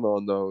position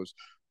on those,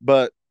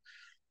 but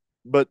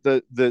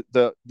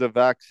the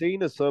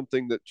vaccine is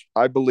something that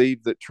I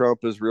believe that Trump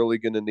is really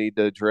going to need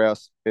to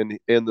address, and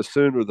the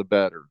sooner the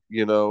better.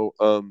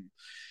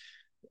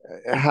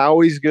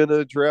 How he's going to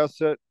address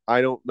it,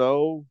 I don't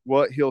know.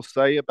 What he'll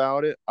say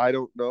about it, I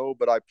don't know.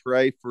 But I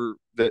pray for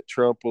that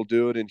Trump will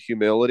do it in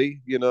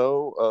humility.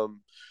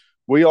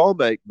 We all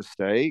make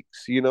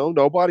mistakes.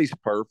 Nobody's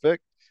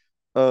perfect.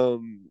 There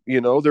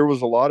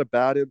was a lot of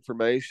bad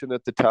information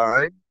at the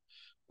time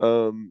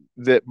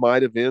that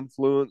might have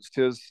influenced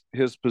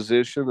his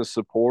position to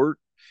support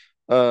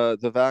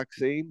the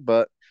vaccine.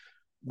 But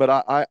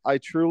I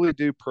truly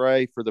do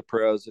pray for the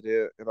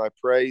president, and I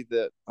pray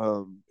that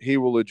he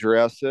will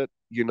address it.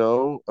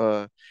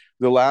 The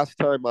last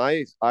time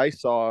I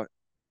saw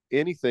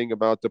anything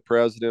about the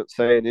president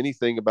saying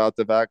anything about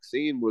the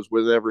vaccine was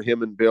whenever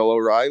him and Bill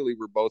O'Reilly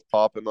were both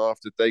popping off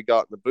that they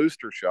got the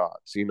booster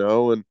shots,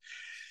 and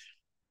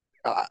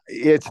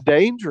it's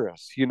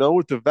dangerous.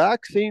 If the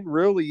vaccine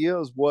really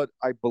is what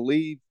I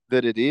believe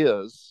that it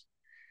is,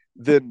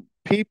 then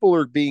people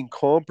are being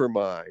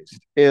compromised.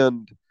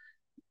 And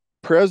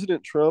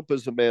President Trump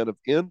is a man of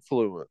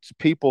influence.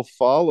 People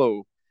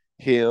follow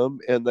him,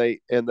 and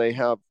they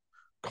have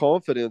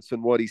confidence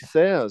in what he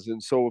says.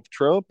 And so if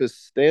Trump is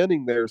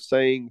standing there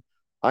saying,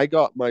 I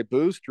got my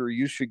booster,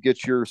 you should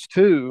get yours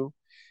too,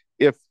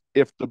 if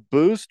the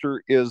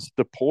booster is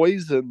the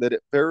poison that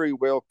it very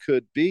well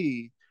could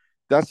be,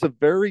 that's a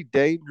very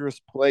dangerous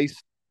place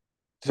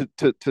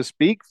to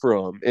speak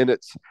from, and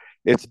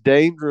it's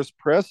dangerous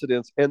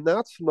precedence. And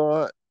that's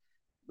not,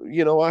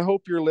 I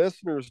hope your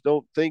listeners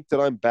don't think that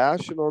I'm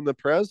bashing on the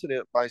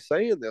president by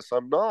saying this.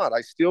 I'm not.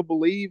 I still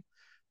believe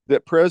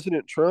that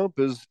President Trump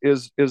is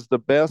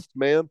the best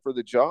man for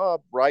the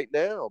job right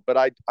now. But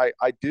I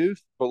do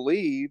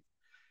believe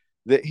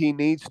that he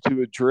needs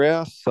to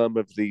address some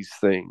of these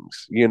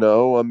things.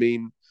 I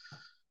mean,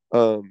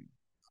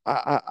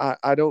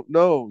 I don't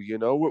know.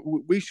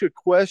 We should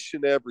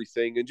question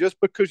everything, and just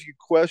because you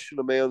question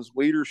a man's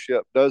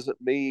leadership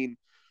doesn't mean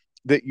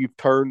that you've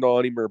turned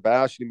on him or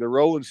bashing him. The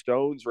Rolling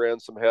Stones ran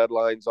some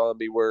headlines on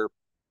me where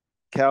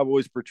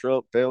Cowboys for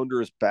Trump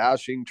founder is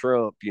bashing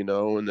Trump,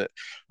 and that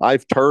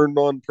I've turned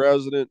on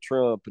President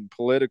Trump, and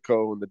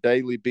Politico and the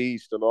Daily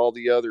Beast and all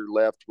the other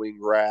left-wing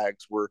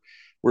rags were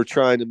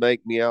trying to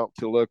make me out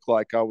to look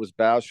like I was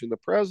bashing the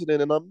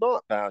president, and I'm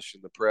not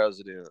bashing the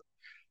president.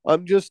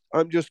 I'm just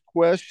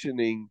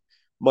questioning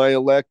my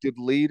elected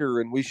leader,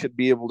 and we should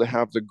be able to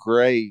have the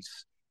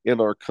grace in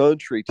our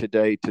country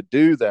today to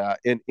do that.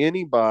 And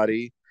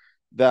anybody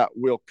that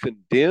will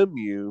condemn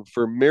you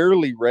for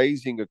merely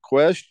raising a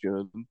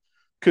question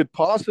could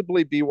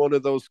possibly be one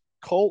of those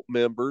cult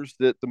members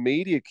that the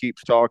media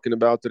keeps talking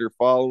about that are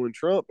following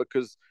Trump,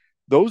 because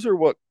that's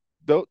what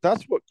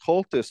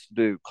cultists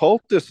do.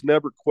 Cultists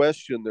never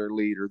question their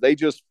leader. They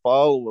just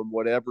follow him,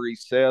 whatever he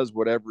says,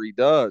 whatever he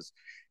does.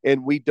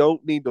 And we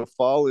don't need to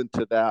fall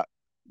into that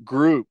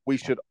group. We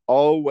should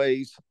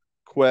always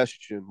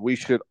question. We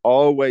should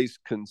always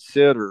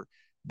consider.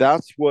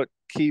 That's what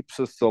keeps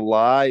us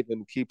alive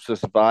and keeps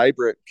us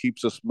vibrant,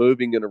 keeps us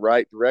moving in the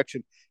right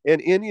direction.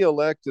 And any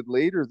elected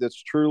leader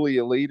that's truly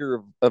a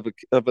leader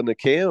of an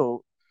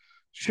account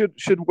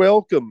should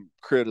welcome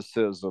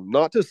criticism.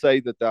 Not to say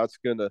that that's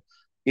going to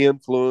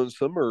influence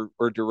them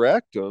or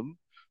direct them,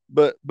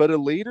 but a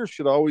leader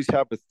should always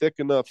have a thick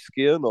enough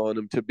skin on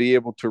him to be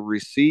able to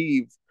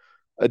receive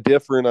a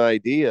different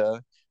idea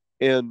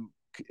and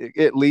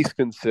at least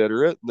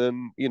consider it.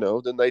 And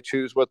then they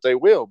choose what they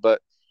will.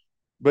 But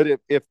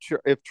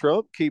if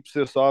Trump keeps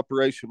this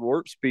Operation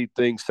Warp Speed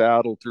thing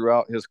saddled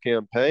throughout his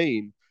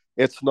campaign,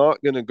 it's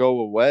not going to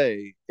go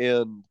away.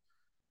 And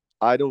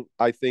I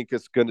think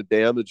it's going to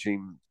damage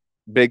him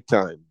big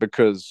time,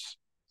 because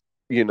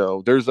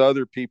there's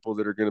other people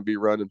that are going to be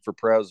running for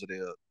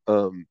president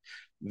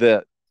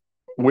that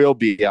will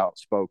be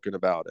outspoken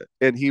about it,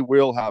 and he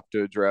will have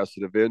to address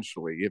it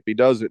eventually. If he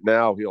does it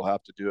now, he'll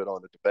have to do it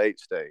on a debate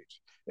stage,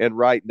 and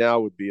right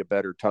now would be a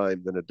better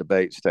time than a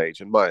debate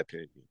stage, in my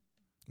opinion.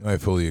 I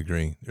fully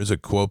agree. There's a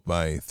quote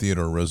by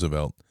Theodore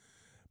Roosevelt: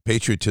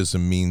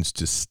 patriotism means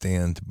to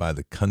stand by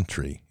the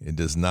country. It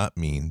does not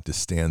mean to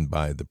stand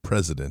by the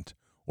president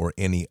or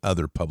any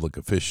other public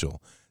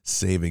official.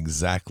 save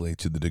exactly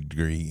to the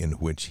degree in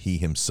which he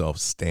himself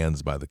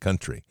stands by the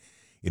country.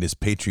 It is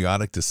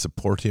patriotic to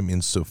support him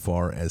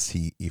insofar as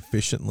he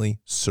efficiently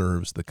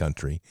serves the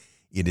country.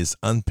 It is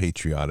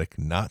unpatriotic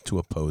not to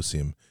oppose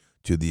him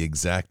to the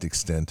exact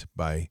extent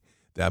by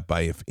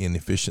if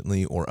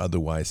inefficiently or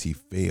otherwise he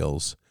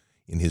fails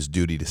in his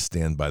duty to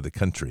stand by the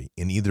country.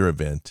 In either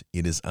event,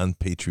 it is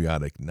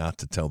unpatriotic not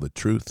to tell the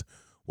truth,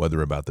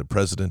 whether about the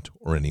president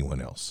or anyone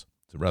else.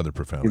 It's a rather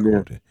profound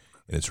quote, and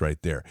it's right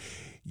there.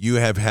 You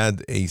have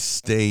had a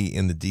stay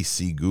in the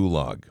D.C.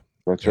 Gulag.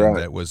 That's right.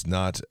 That was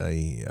not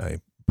a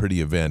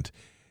pretty event.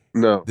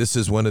 No. This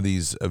is one of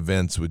these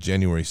events with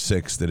January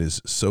 6th that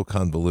is so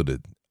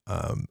convoluted.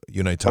 You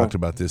and I talked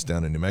about this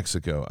down in New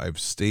Mexico. I've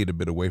stayed a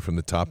bit away from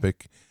the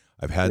topic.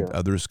 I've had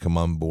others come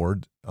on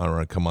board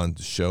or come on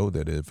the show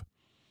that have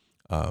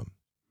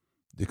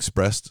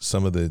expressed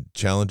some of the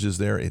challenges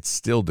there. It's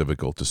still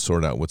difficult to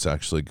sort out what's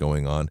actually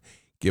going on.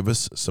 Give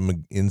us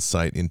some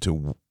insight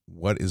into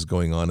what is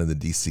going on in the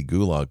D.C.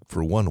 Gulag.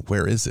 For one,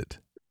 where is it?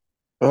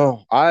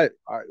 Oh, I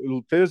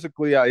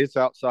physically, it's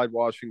outside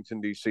Washington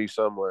D.C.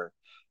 somewhere,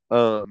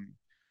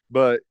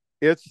 but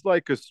it's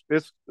like it's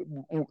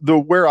the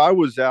where I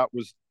was at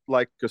was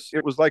like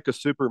it was like a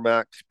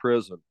supermax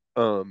prison,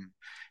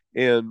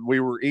 and we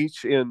were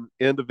each in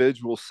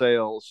individual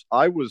cells.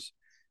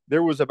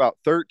 There was about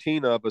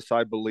 13 of us,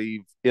 I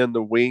believe, in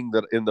the wing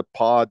that in the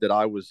pod that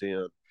I was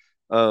in.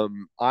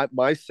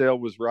 My cell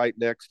was right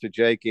next to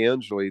Jake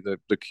Angeli, the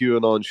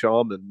QAnon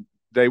shaman.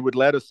 They would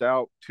let us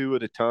out two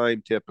at a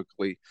time,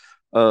 typically,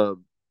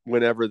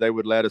 whenever they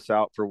would let us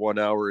out for 1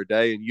 hour a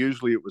day. And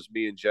usually it was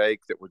me and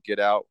Jake that would get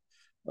out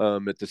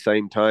at the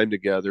same time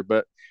together.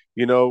 But,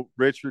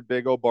 Richard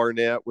Big O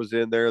Barnett was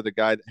in there, the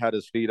guy that had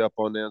his feet up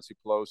on Nancy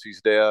Pelosi's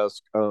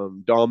desk.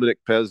 Dominic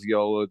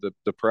Pezziola,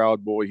 the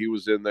Proud Boy, he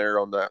was in there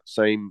on that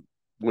same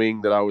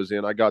wing that I was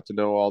in. I got to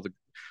know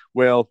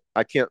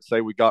I can't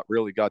say we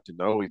really got to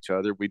know each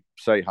other. We'd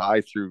say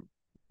hi through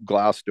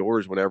glass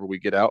doors whenever we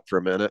get out for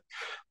a minute.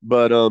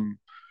 But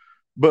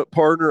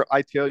partner,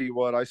 I tell you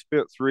what, I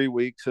spent 3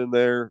 weeks in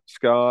there,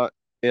 Scott,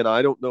 and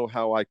I don't know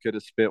how I could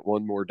have spent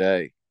one more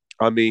day.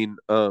 I mean,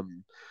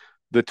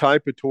 the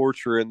type of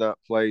torture in that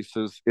place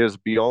is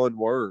beyond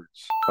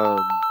words. I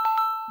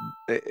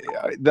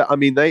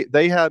mean,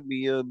 they had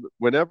me in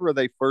whenever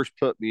they first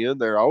put me in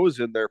there. I was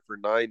in there for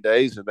 9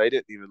 days, and they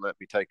didn't even let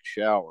me take a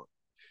shower.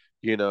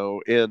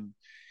 And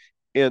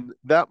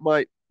that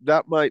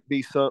might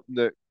be something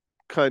that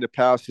kind of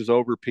passes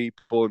over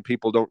people and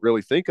people don't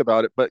really think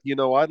about it. But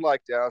I'd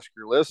like to ask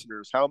your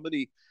listeners, how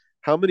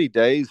many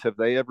days have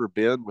they ever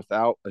been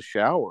without a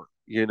shower,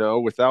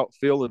 without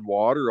feeling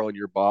water on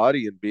your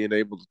body and being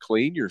able to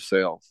clean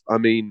yourself? I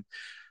mean,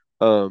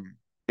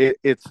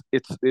 it's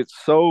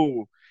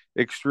so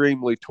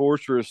extremely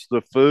torturous.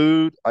 The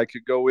food, I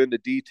could go into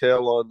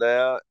detail on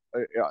that.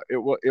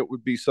 It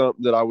would be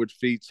something that I would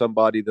feed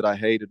somebody that I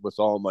hated with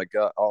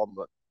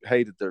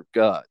hated their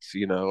guts.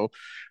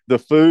 The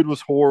food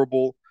was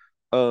horrible.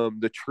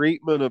 The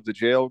treatment of the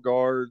jail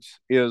guards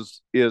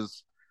is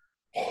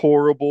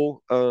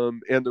horrible.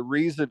 And the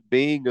reason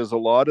being is a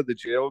lot of the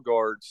jail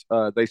guards,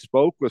 they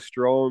spoke with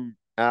strong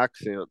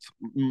accents.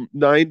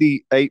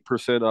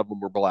 98% of them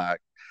were black.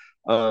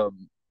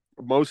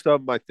 Most of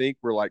them, I think,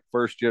 were like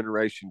first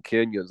generation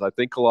Kenyans. I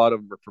think a lot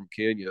of them are from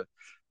Kenya.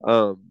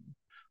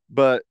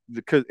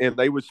 And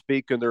they would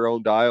speak in their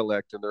own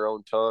dialect and their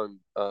own tongue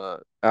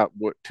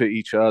to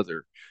each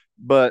other.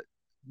 But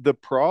the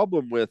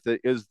problem with it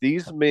is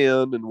these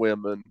men and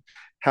women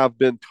have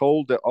been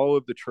told that all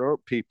of the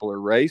Trump people are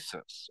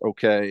racist.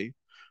 Okay,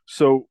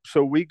 so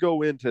we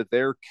go into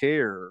their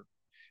care,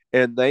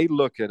 and they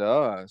look at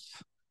us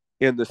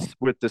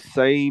with the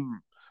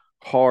same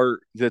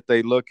heart that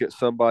they look at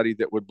somebody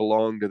that would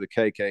belong to the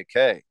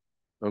KKK.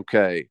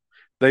 Okay,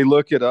 they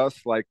look at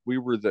us like we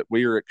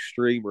are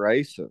extreme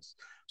racists.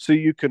 So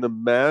you can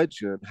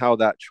imagine how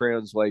that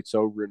translates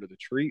over into the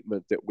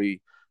treatment that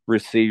we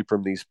received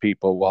from these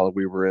people while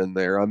we were in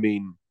there. I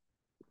mean,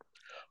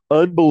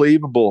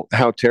 unbelievable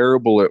how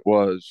terrible it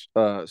was,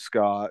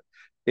 Scott.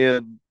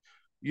 And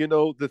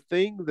the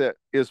thing that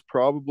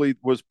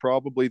was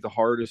probably the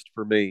hardest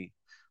for me,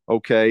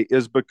 okay,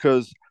 is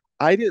because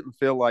I didn't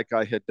feel like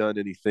I had done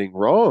anything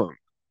wrong.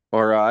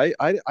 All right.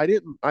 I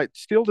didn't, I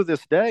still to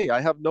this day,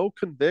 I have no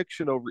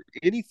conviction over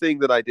anything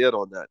that I did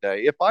on that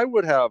day. If I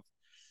would have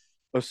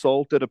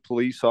assaulted a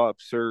police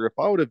officer, if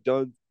I would have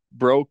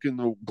broken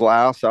the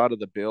glass out of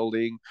the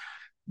building,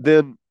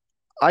 then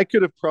I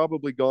could have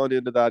probably gone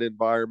into that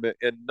environment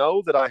and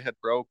know that I had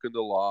broken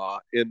the law,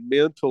 and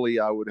mentally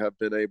I would have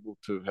been able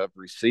to have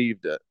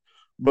received it.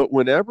 But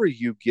whenever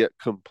you get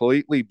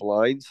completely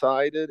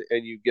blindsided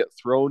and you get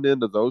thrown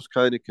into those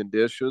kind of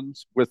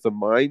conditions with the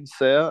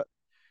mindset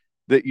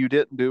that you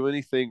didn't do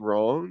anything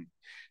wrong,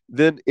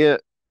 then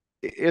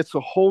it's a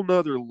whole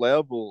nother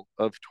level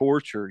of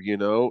torture,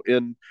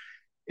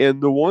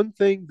 and the one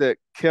thing that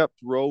kept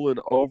rolling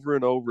over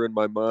and over in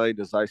my mind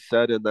as I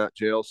sat in that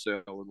jail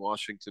cell in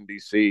Washington,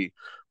 D.C.,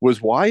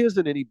 was why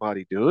isn't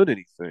anybody doing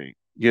anything?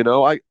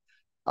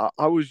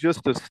 I was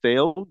just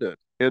astounded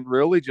and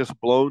really just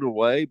blown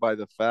away by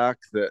the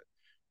fact that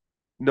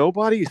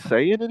nobody's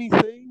saying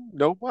anything,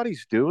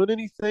 nobody's doing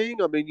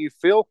anything. I mean, you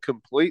feel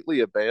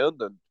completely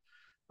abandoned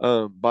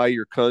by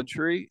your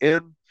country.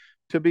 And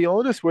to be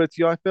honest with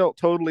you, I felt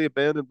totally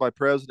abandoned by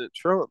President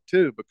Trump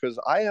too, because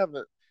I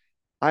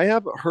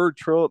haven't heard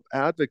Trump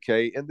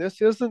advocate, and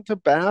this isn't to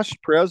bash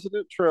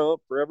President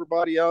Trump for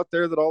everybody out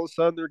there that all of a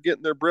sudden they're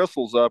getting their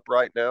bristles up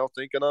right now,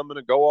 thinking I'm going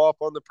to go off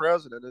on the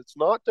president. It's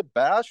not to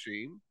bash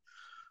him,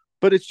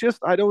 but it's just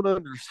I don't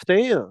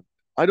understand.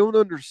 I don't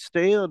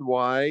understand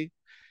why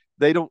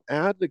they don't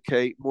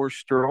advocate more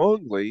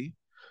strongly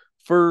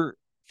for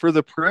for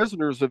the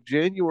prisoners of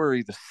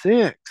January the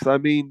 6th. I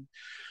mean,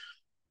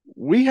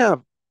 we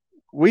have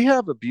we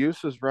have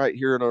abuses right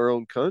here in our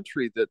own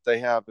country that they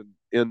have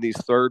in these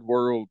third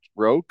world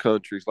road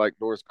countries like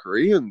North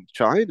Korea and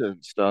China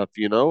and stuff,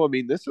 you know. I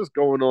mean, this is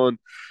going on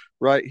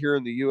right here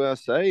in the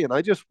USA, and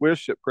I just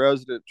wish that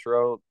President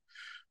Trump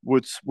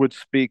would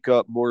speak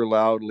up more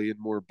loudly and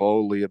more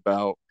boldly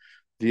about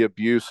the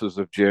abuses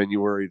of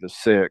January the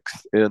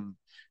 6th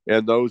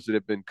and those that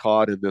have been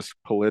caught in this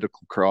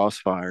political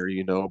crossfire,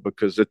 you know,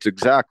 because it's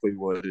exactly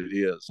what it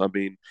is. I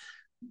mean,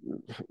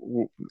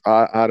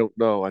 I don't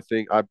know.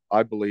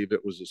 I believe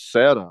it was a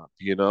setup.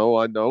 You know,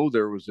 I know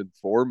there was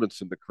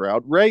informants in the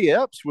crowd. Ray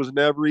Epps was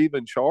never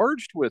even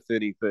charged with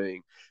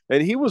anything,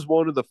 and he was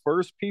one of the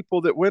first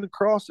people that went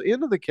across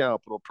into the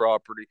Capitol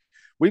property.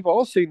 We've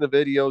all seen the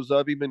videos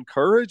of him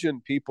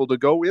encouraging people to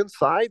go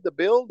inside the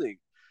building,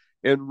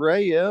 and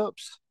Ray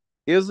Epps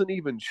isn't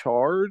even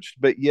charged,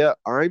 but yet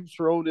I'm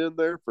thrown in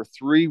there for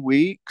 3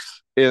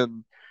 weeks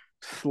and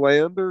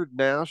slandered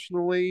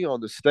nationally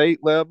on the state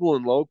level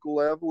and local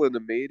level in the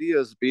media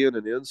as being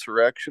an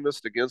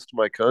insurrectionist against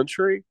my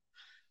country.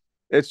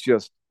 It's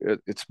just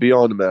it's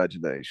beyond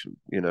imagination,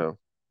 you know.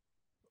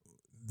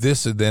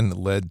 This then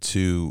led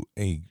to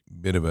a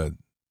bit of a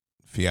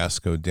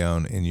fiasco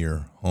down in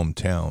your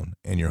hometown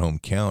and your home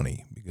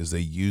county because they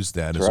used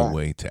that That's as a right.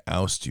 way to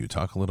oust you.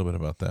 Talk a little bit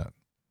about that.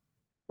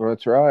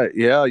 That's right.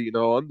 Yeah, you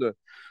know, I'm the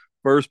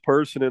first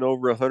person in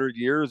over 100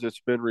 years that's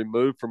been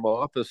removed from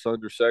office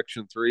under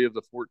Section 3 of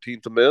the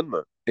 14th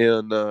Amendment.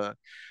 And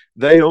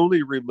they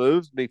only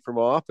removed me from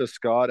office,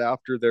 Scott,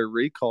 after their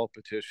recall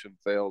petition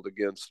failed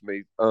against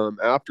me.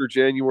 After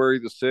January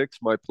the 6th,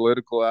 my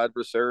political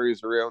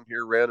adversaries around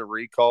here ran a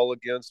recall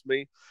against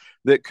me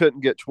that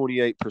couldn't get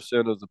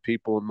 28% of the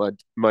people in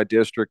my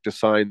district to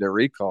sign their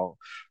recall.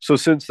 So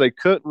since they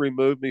couldn't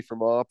remove me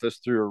from office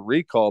through a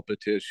recall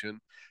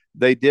petition,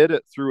 they did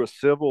it through a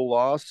civil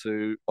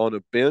lawsuit on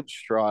a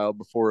bench trial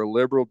before a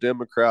liberal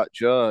Democrat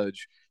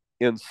judge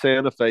in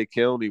Santa Fe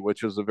County,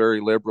 which is a very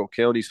liberal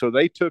county. So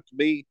they took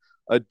me,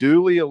 a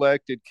duly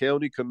elected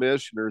county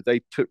commissioner.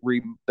 They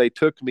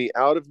took me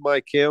out of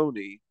my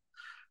county.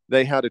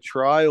 They had a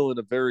trial in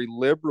a very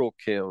liberal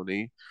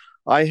county.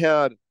 I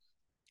had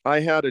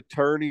I had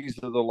attorneys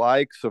of the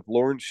likes of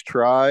Lawrence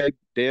Tribe,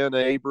 Dan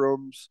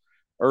Abrams,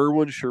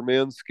 Erwin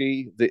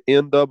Sherminsky, the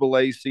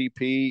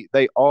NAACP.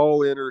 They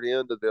all entered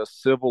into this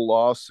civil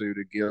lawsuit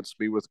against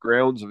me with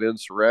grounds of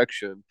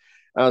insurrection.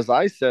 As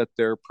I sat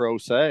there pro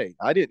se,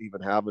 I didn't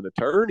even have an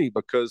attorney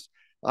because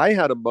I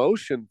had a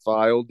motion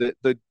filed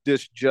that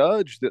this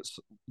judge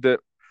that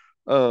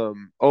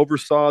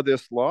oversaw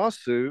this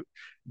lawsuit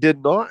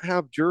did not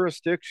have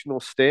jurisdictional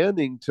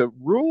standing to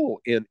rule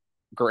in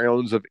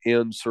grounds of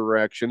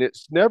insurrection. It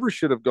never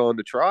should have gone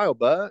to trial,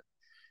 but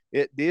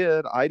it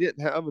did. I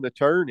didn't have an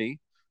attorney,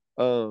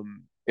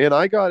 and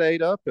I got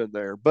ate up in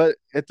there. But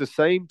at the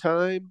same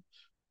time,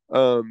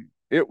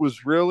 it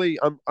was really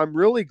I'm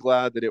really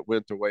glad that it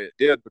went the way it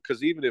did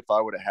because even if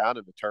I would have had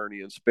an attorney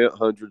and spent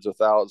hundreds of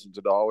thousands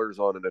of dollars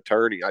on an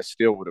attorney, I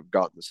still would have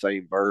gotten the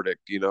same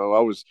verdict. You know,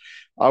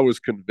 I was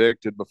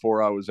convicted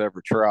before I was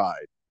ever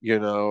tried. You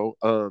know,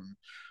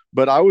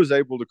 but I was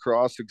able to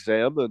cross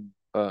examine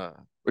a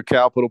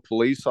Capitol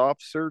police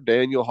officer,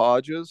 Daniel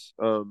Hodges.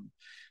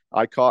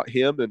 I caught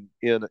him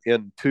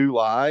in two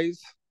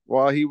lies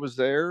while he was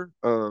there.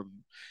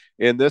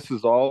 And this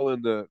is all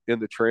in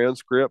the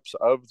transcripts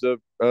of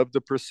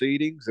the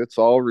proceedings. It's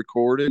all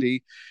recorded.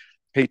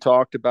 He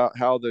talked about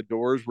how the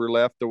doors were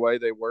left the way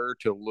they were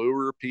to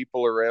lure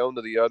people around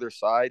to the other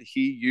side.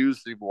 He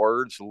used the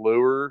words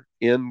lure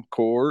in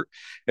court.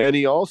 And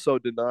he also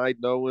denied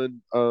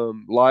knowing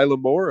Lila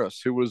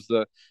Morris, who was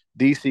the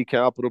DC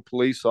Capitol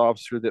police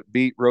officer that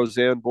beat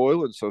Roseanne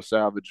Boylan so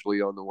savagely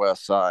on the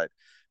West Side.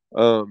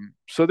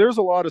 So there's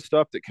a lot of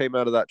stuff that came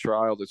out of that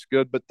trial that's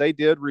good, but they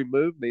did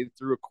remove me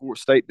through a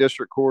state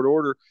district court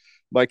order.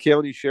 My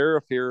county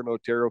sheriff here in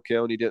Otero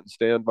County didn't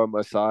stand by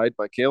my side.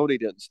 My county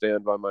didn't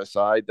stand by my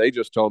side. They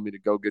just told me to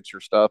go get your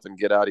stuff and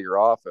get out of your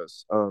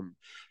office,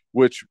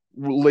 which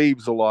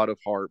leaves a lot of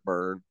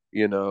heartburn.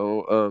 You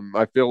know,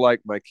 I feel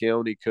like my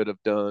county could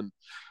have done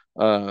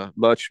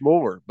much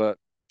more, but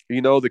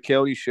you know, the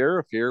county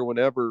sheriff here,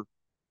 whenever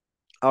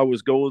I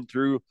was going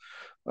through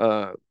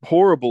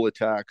horrible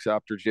attacks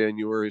after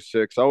January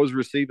 6th. I was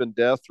receiving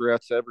death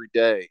threats every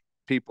day.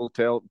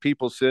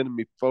 people sending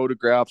me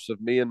photographs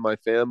of me and my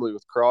family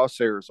with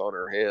crosshairs on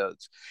our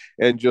heads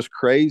and just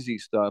crazy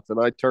stuff. And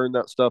I turned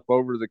that stuff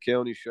over to the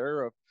county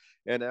sheriff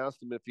and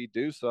asked him if he'd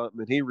do something.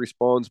 And he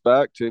responds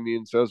back to me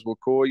and says, well,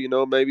 Coy,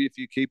 maybe if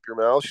you keep your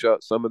mouth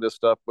shut, some of this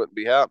stuff wouldn't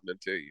be happening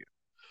to you,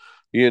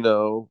 you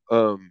know?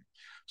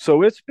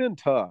 So it's been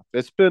tough.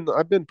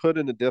 I've been put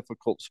in a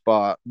difficult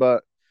spot,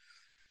 but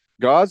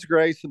God's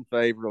grace and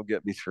favor will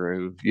get me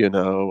through,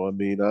 I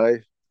mean,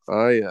 I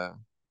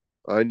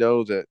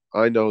know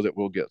that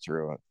we'll get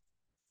through it.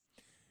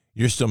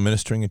 You're still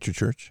ministering at your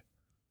church?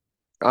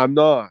 I'm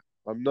not.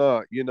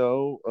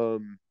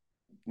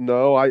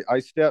 No, I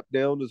stepped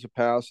down as a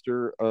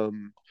pastor.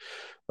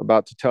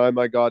 About the time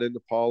I got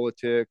into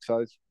politics, I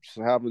was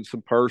having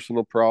some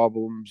personal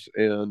problems,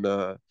 and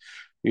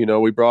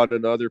we brought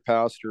another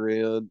pastor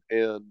in,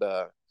 and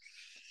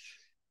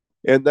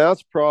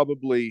that's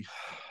probably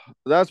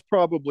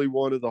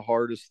one of the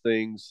hardest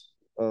things.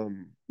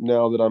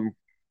 Now that I'm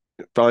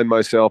find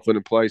myself in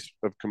a place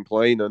of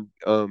complaining.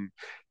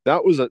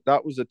 That was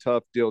a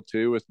tough deal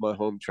too with my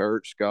home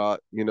church, Scott.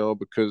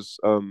 Because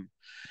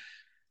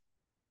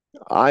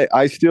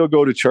I still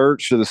go to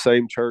church, to the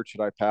same church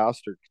that I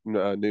pastor,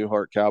 New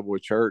Heart Cowboy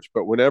Church.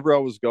 But whenever I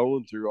was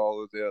going through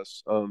all of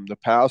this, the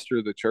pastor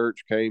of the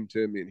church came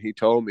to me and he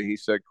told me, he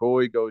said,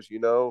 Coy, he goes,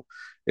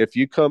 if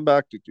you come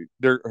back to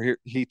there,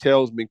 he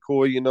tells me,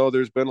 Coy,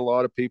 there's been a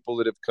lot of people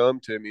that have come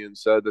to me and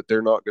said that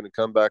they're not going to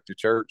come back to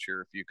church here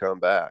if you come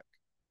back.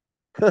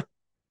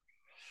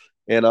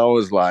 And I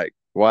was like,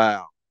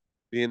 wow,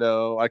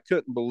 I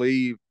couldn't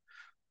believe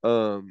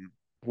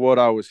what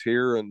I was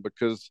hearing,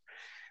 because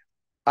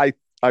I've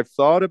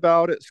thought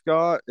about it,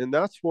 Scott, and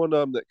that's one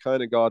of them that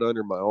kind of got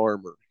under my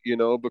armor,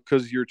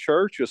 because your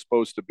church is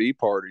supposed to be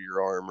part of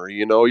your armor.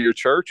 Your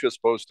church is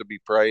supposed to be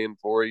praying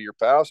for you. Your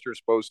pastor is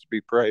supposed to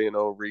be praying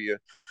over you.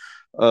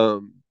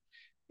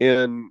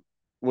 And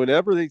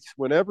whenever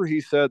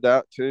he said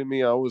that to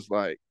me, I was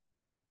like,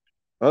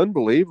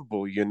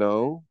 unbelievable,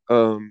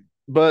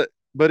 but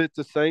at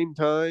the same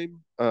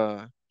time,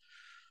 I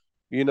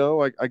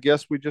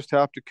guess we just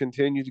have to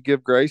continue to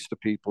give grace to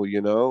people,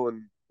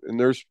 and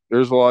there's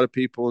a lot of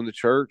people in the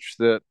church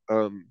that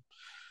go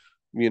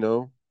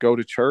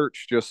to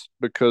church just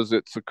because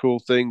it's a cool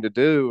thing to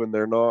do, and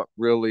they're not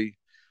really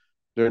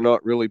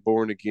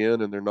born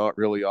again, and they're not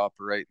really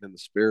operating in the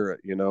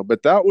spirit,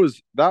 but that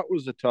was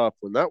a tough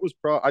one. That was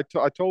I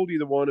told you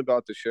the one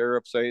about the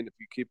sheriff saying if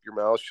you keep your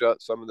mouth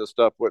shut, some of this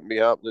stuff wouldn't be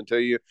happening to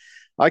you.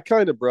 I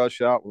kind of brush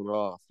that one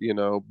off,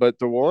 but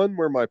the one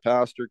where my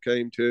pastor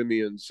came to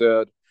me and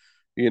said,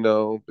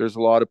 there's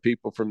a lot of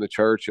people from the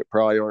church that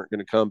probably aren't going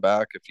to come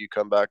back if you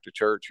come back to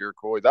church here,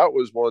 Coy. That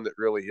was one that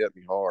really hit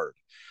me hard,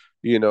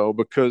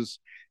 because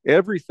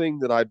everything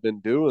that I've been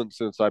doing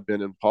since I've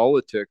been in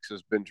politics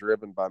has been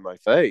driven by my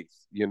faith.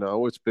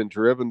 It's been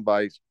driven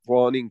by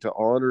wanting to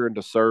honor and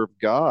to serve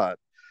God.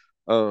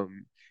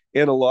 And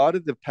a lot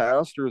of the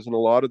pastors and a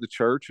lot of the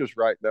churches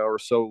right now are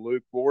so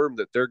lukewarm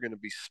that they're going to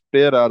be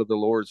spit out of the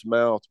Lord's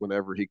mouth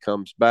whenever he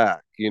comes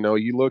back. You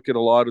look at a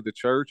lot of the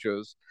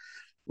churches,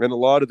 and a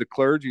lot of the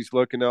clergy's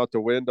looking out the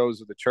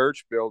windows of the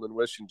church building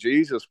wishing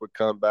Jesus would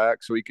come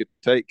back so he could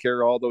take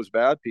care of all those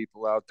bad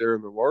people out there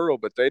in the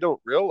world. But they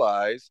don't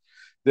realize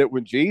that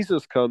when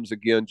Jesus comes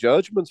again,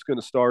 judgment's going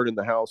to start in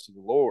the house of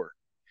the Lord.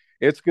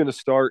 It's going to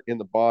start in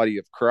the body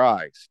of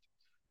Christ.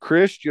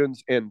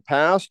 Christians and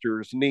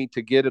pastors need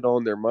to get it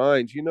on their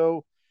minds.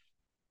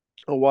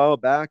 A while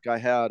back, I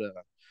had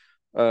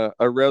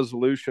a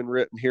resolution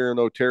written here in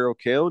Otero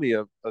County,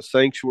 a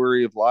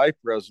sanctuary of life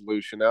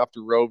resolution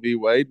after Roe v.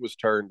 Wade was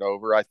turned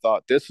over. I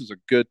thought this is a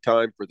good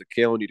time for the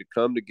county to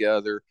come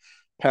together,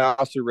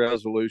 pass a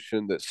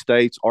resolution that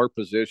states our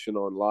position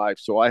on life.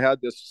 So I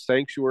had this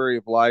sanctuary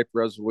of life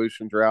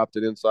resolution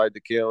drafted inside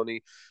the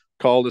county,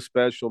 called a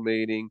special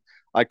meeting.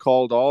 I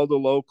called all the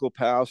local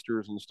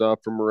pastors and stuff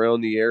from around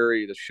the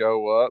area to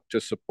show up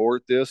to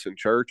support this in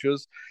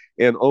churches,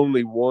 and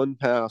only one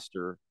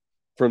pastor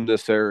from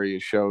this area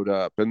showed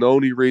up. And the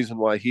only reason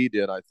why he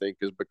did, I think,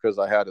 is because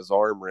I had his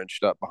arm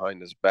wrenched up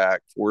behind his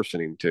back,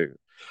 forcing him to,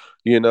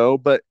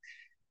 but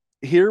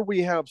here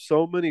we have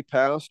so many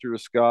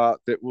pastors, Scott,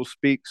 that will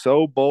speak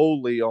so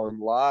boldly on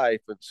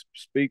life and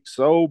speak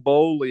so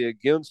boldly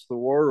against the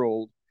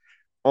world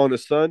on a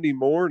Sunday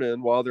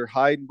morning while they're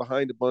hiding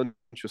behind a bunch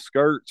of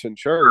skirts in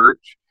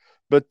church.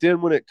 But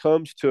then when it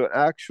comes to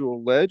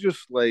actual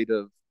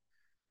legislative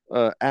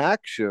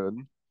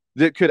action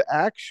that could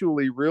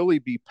actually really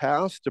be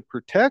passed to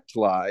protect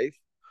life,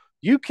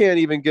 you can't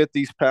even get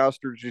these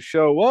pastors to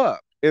show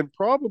up. And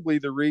probably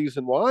the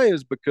reason why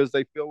is because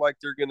they feel like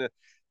they're going to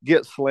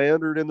get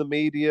slandered in the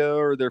media,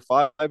 or their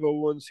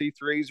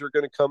 501c3s are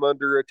going to come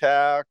under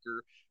attack,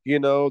 or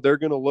they're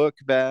going to look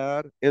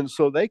bad. And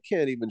so they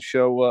can't even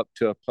show up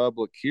to a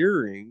public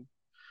hearing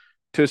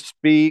to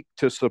speak,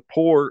 to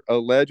support a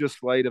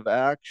legislative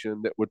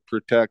action that would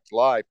protect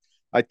life.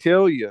 I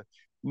tell you,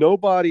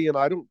 nobody, and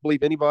I don't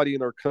believe anybody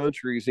in our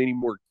country is any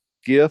more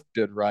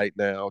gifted right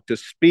now to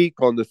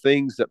speak on the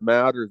things that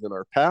matter than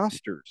our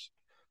pastors.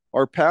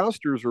 Our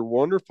pastors are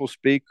wonderful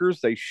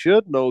speakers. They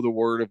should know the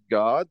word of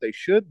God. They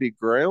should be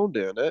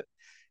grounded in it.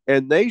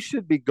 And they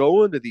should be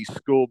going to these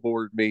school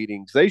board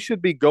meetings. They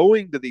should be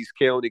going to these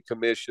county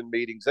commission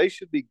meetings. They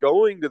should be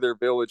going to their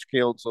village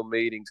council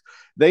meetings.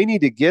 They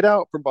need to get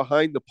out from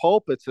behind the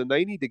pulpits and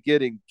they need to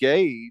get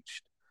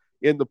engaged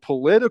in the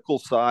political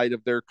side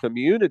of their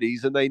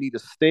communities, and they need to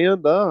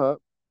stand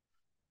up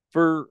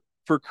for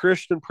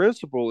Christian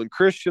principle and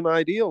Christian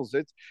ideals.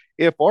 It's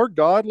if our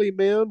godly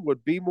men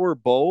would be more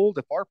bold,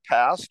 if our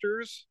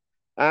pastors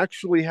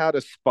actually had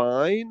a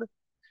spine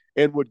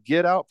and would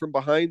get out from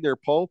behind their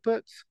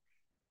pulpits,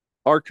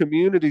 our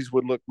communities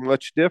would look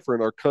much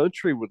different. Our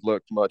country would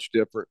look much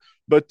different.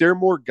 But they're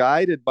more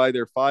guided by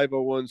their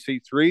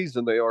 501c3s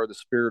than they are the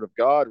Spirit of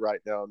God right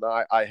now.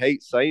 And I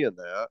hate saying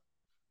that,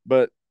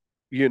 but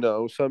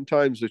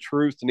sometimes the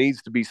truth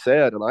needs to be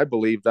said, and I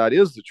believe that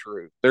is the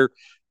truth.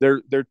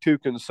 They're too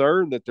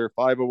concerned that their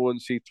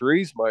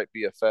 501c3s might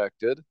be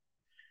affected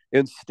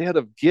instead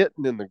of get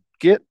in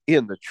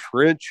the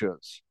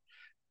trenches.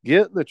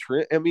 Get in the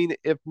trench. I mean,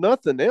 if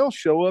nothing else,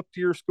 show up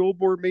to your school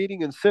board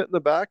meeting and sit in the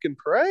back and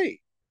pray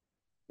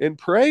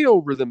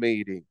over the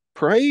meeting.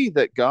 Pray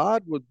that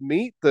God would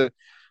meet the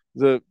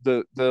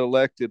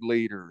elected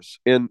leaders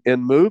and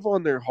move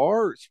on their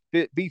hearts.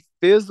 Be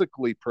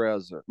physically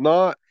present,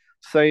 not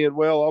saying,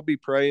 well, I'll be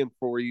praying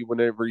for you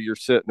whenever you're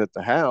sitting at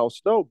the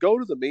house. No, go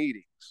to the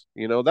meetings.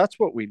 That's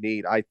what we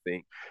need. I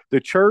think the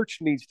church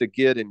needs to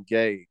get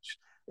engaged,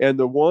 and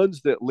the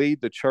ones that lead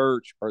the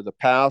church are the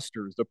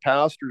pastors. The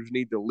pastors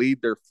need to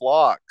lead their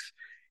flocks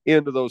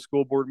into those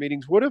school board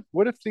meetings. What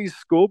if these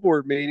school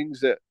board meetings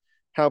that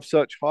have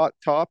such hot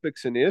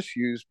topics and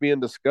issues being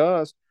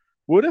discussed,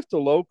 what if the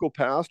local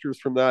pastors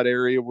from that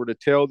area were to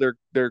tell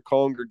their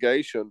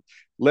congregation,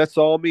 let's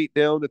all meet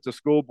down at the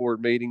school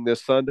board meeting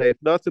this Sunday, if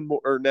nothing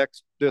more, or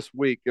this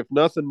week, if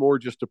nothing more,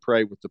 just to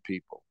pray with the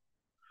people?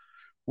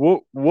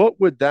 What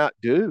would that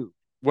do?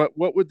 What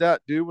would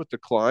that do with the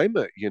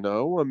climate?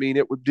 I mean,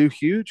 it would do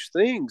huge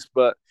things,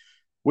 but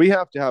we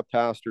have to have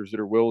pastors that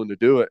are willing to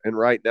do it. And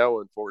right now,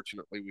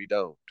 unfortunately, we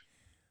don't.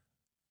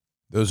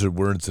 Those are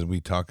words that we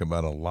talk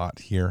about a lot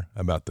here,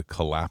 about the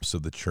collapse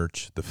of the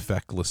church, the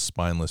feckless,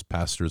 spineless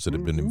pastors that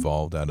have been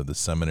involved out of the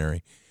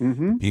seminary,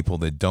 people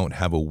that don't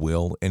have a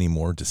will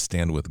anymore to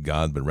stand with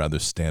God, but rather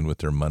stand with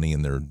their money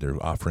and their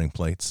offering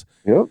plates.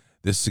 Yep.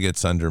 This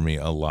gets under me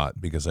a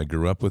lot because I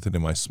grew up with it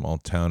in my small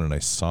town, and I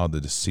saw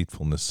the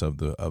deceitfulness of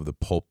the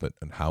pulpit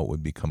and how it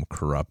would become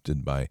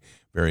corrupted by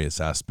various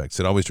aspects.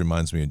 It always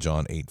reminds me of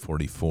John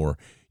 8:44.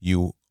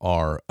 You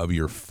are of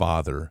your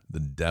father, the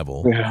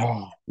devil.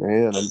 Oh,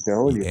 man, I'm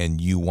telling you.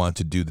 And you want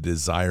to do the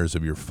desires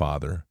of your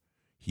father.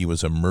 He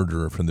was a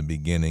murderer from the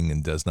beginning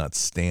and does not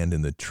stand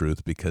in the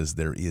truth because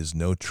there is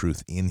no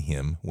truth in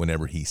him.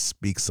 Whenever he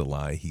speaks a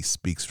lie, he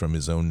speaks from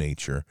his own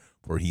nature,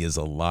 for he is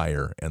a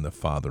liar and the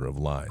father of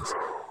lies.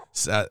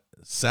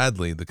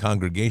 Sadly, the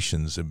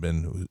congregations have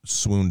been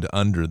swooned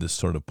under this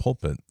sort of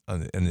pulpit,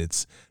 and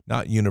it's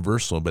not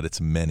universal, but it's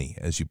many,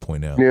 as you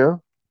point out. Yeah.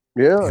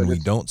 Yeah. And we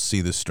don't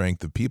see the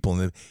strength of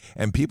people,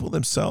 and people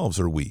themselves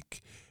are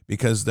weak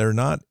because they're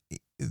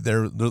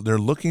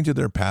looking to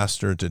their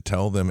pastor to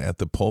tell them at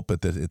the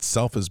pulpit that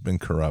itself has been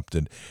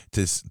corrupted,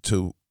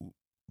 to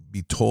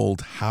be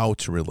told how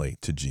to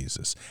relate to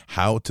Jesus,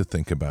 how to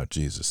think about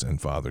Jesus and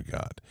Father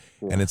God.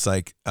 Yeah. And it's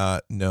like,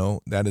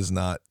 no, that is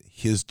not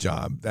his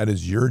job. That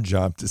is your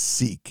job to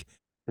seek.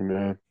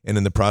 Amen. And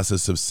in the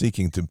process of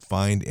seeking, to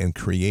find and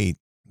create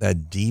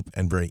that deep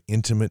and very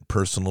intimate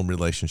personal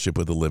relationship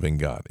with the living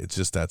God. It's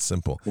just that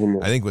simple. Amen.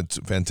 I think what's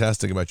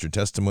fantastic about your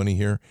testimony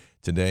here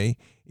today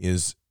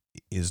is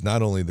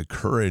not only the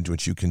courage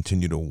which you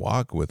continue to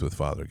walk with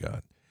Father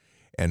God,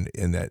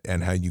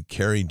 and how you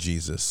carry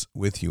Jesus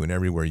with you and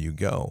everywhere you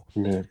go,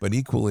 Amen. But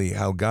equally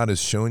how God has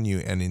shown you,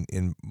 and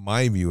in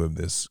my view of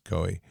this,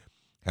 Coy,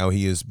 how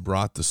he has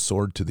brought the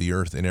sword to the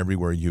earth and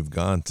everywhere you've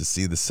gone to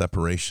see the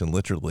separation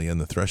literally in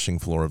the threshing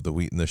floor of the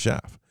wheat and the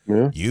chaff.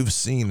 Yeah. You've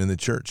seen in the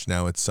church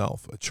now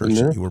itself, a church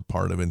that you were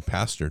part of and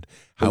pastored,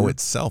 how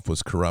itself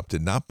was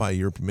corrupted, not by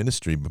your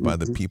ministry, but by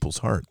the people's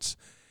hearts.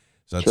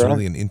 So that's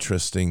really an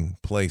interesting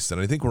place,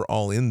 and I think we're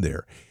all in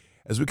there.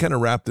 As we kind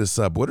of wrap this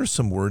up, what are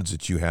some words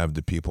that you have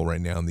to people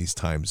right now in these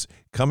times,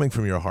 coming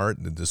from your heart,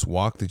 this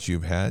walk that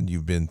you've had?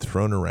 You've been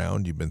thrown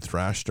around, you've been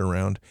thrashed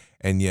around,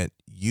 and yet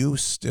you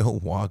still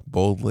walk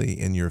boldly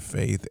in your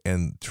faith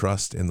and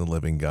trust in the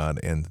living God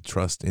and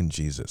trust in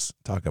Jesus.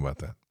 Talk about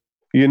that.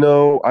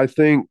 I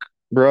think,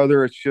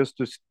 brother, it's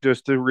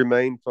just to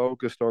remain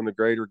focused on the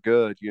greater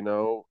good.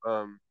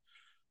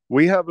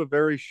 We have a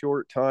very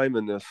short time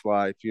in this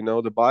life.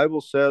 The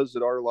Bible says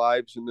that our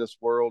lives in this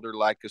world are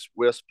like a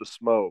wisp of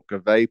smoke, a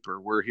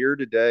vapor. We're here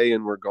today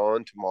and we're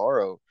gone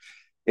tomorrow.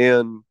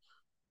 And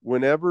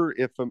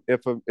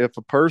if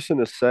a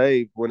person is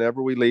saved,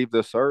 whenever we leave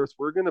this earth,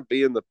 we're going to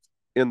be in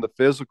the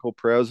physical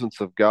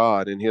presence of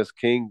God in his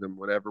kingdom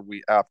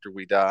after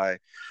we die.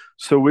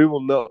 So we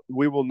will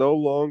no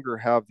longer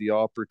have the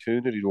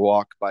opportunity to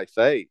walk by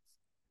faith.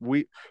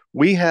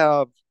 We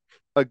have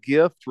a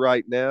gift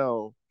right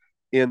now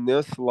in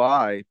this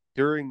life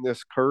during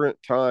this current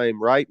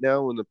time, right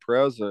now in the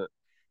present,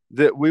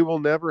 that we will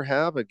never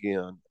have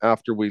again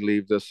after we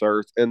leave this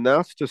earth. And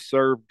that's to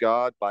serve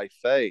God by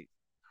faith.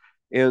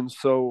 And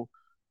so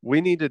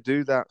we need to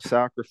do that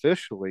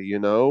sacrificially.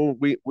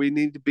 We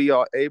need to be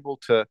able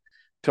to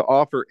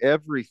offer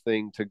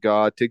everything to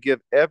God, to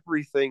give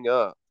everything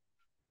up.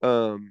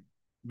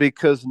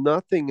 Because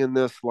nothing in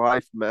this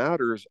life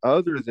matters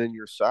other than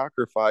your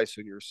sacrifice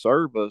and your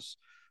service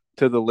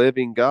to the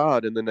living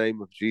God in the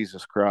name of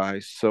Jesus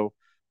Christ. So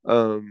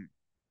and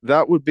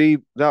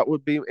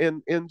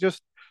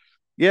just,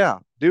 yeah,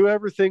 do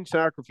everything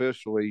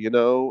sacrificially,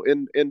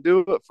 and do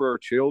it for our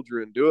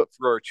children, do it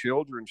for our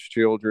children's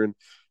children,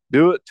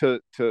 do it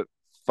to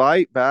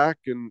fight back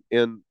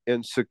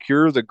and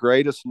secure the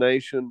greatest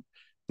nation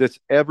that's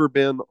ever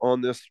been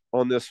in this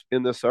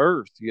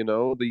earth,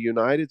 the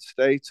United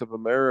States of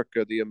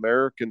America, the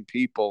American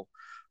people,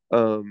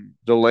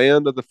 the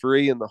land of the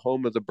free and the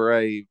home of the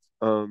brave.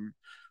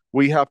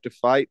 We have to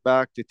fight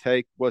back to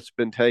take what's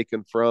been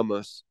taken from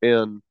us.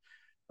 And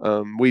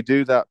we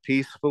do that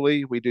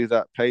peacefully, we do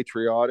that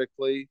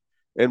patriotically,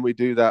 and we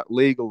do that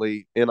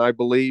legally. And I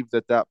believe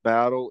that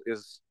battle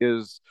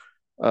is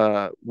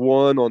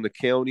won on the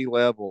county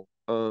level.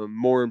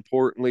 More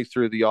importantly,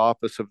 through the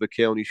office of the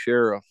county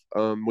sheriff.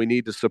 We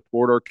need to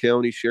support our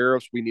county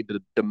sheriffs. We need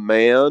to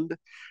demand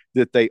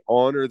that they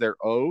honor their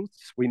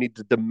oaths. We need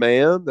to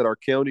demand that our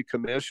county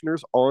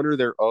commissioners honor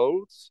their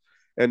oaths,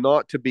 and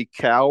not to be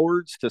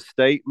cowards to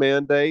state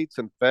mandates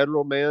and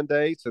federal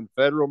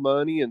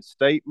money and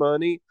state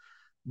money,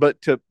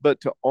 but to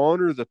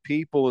honor the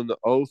people and the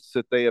oaths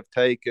that they have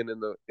taken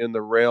in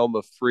the realm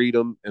of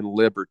freedom and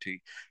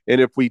liberty.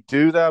 And if we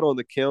do that on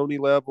the county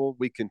level,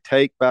 we can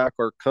take back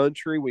our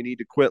country. We need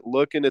to quit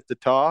looking at the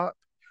top.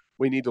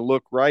 We need to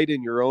look right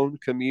in your own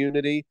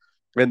community,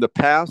 and the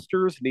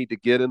pastors need to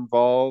get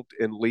involved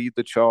and lead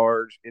the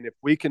charge. And if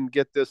we can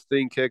get this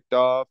thing kicked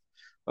off,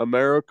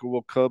 America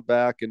will come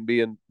back and be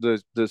in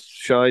the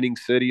shining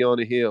city on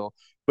a hill.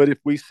 But if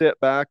we sit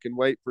back and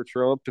wait for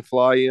Trump to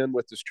fly in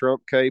with his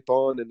Trump cape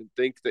on and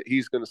think that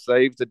he's going to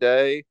save the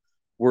day,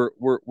 we're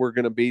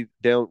going to be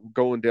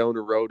going down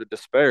a road of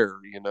despair.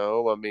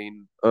 I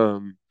mean,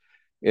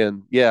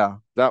 and yeah,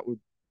 that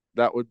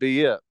would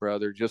be it,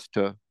 brother. Just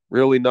to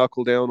really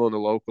knuckle down on the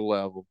local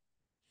level.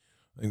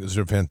 I think those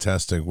are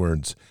fantastic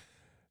words.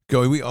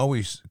 Goey, we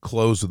always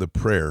close with a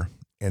prayer,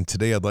 and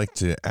today I'd like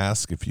to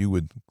ask if you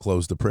would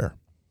close the prayer.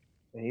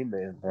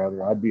 Amen,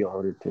 brother. I'd be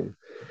honored to.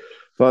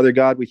 Father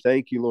God, we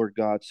thank you, Lord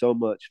God, so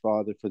much,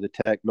 Father, for the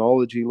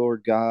technology,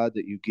 Lord God,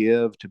 that you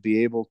give to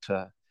be able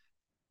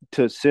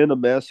to send a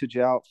message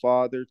out,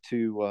 Father,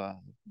 to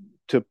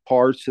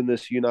parts in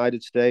this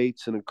United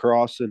States and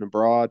across and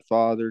abroad,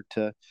 Father,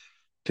 to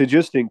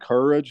just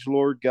encourage,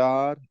 Lord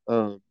God,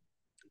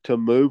 to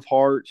move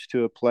hearts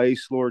to a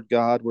place, Lord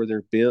God, where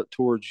they're bent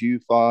towards you,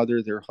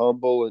 Father. They're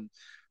humble and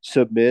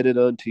submitted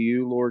unto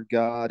you, Lord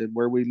God, and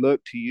where we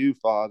look to you,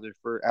 Father,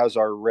 as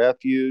our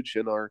refuge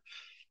and our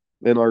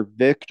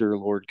victor,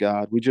 Lord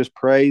God. We just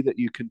pray that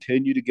you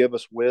continue to give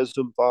us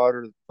wisdom,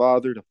 Father,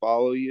 to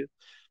follow you.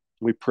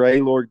 We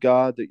pray, Lord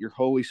God, that your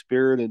Holy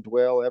Spirit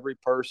indwell every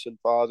person,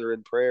 Father,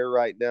 in prayer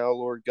right now,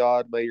 Lord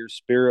God. May your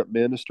Spirit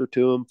minister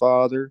to them,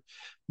 Father.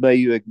 May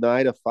you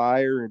ignite a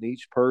fire in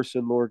each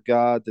person, Lord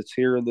God, that's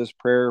here in this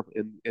prayer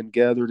and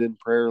gathered in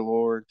prayer,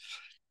 Lord.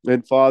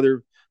 And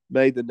Father,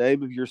 may the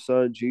name of your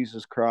Son,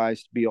 Jesus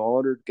Christ, be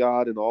honored,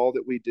 God, in all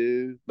that we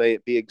do. May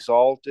it be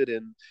exalted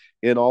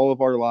in all of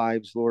our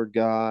lives, Lord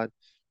God.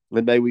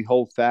 And may we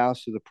hold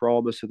fast to the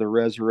promise of the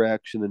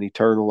resurrection and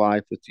eternal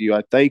life with you.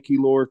 I thank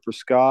you, Lord, for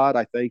Scott.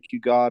 I thank you,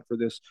 God, for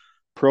this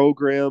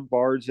program,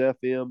 Bards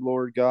FM,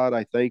 Lord God.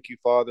 I thank you,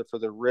 Father, for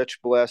the rich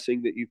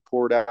blessing that you've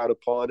poured out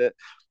upon it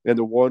and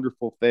the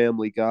wonderful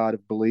family, God,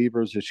 of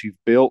believers that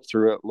you've built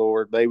through it,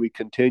 Lord. May we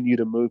continue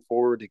to move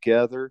forward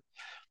together.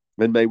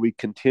 And may we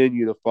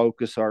continue to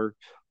focus our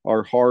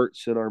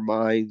hearts and our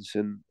minds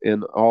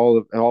and all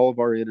of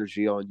our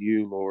energy on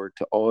you, Lord,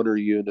 to honor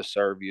you and to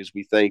serve you. As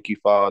we thank you,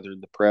 Father,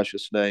 in the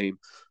precious name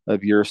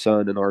of your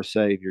Son and our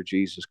Savior,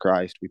 Jesus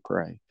Christ, we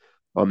pray.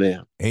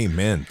 Amen.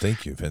 Amen.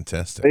 Thank you.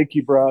 Fantastic. Thank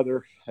you,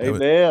 brother.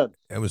 Amen.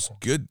 That was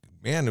good,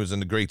 man. It was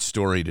a great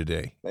story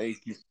today.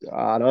 Thank you,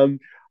 God.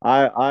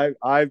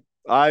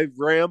 I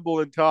ramble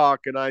and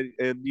talk,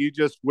 and you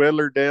just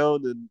whittle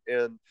down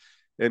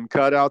and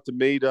cut out the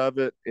meat of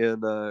it,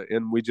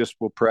 and we just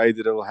will pray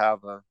that it'll have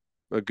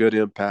a good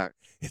impact.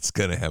 It's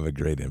going to have a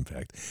great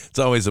impact. It's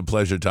always a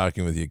pleasure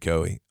talking with you,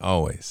 Goey.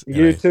 Always.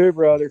 You too,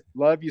 brother.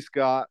 Love you,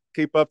 Scott.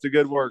 Keep up the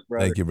good work,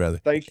 brother. Thank you, brother.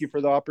 Thank you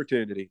for the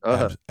opportunity.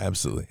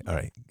 Absolutely. All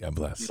right. God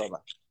bless. Bye-bye.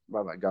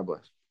 Bye-bye. God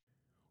bless.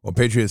 Well,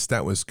 Patriots,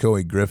 that was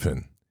Goey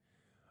Griffin.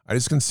 I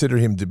just consider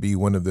him to be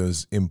one of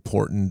those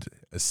important,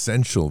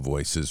 essential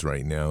voices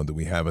right now that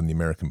we have in the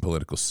American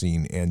political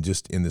scene and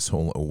just in this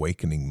whole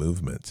awakening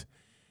movement.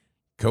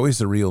 Goey's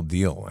the real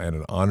deal. I had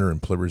an honor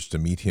and privilege to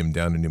meet him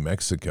down in New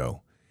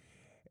Mexico.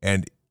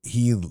 And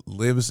he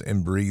lives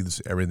and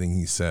breathes everything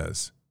he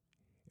says.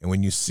 And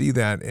when you see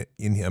that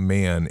in a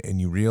man and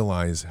you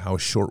realize how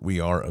short we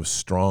are of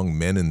strong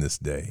men in this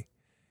day,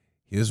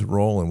 His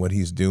role and what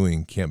he's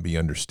doing can't be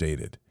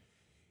understated.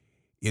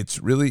 It's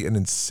really an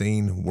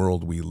insane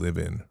world we live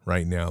in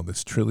right now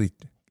that's truly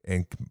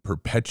and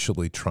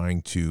perpetually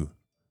trying to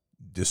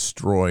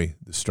destroy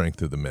the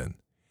strength of the men.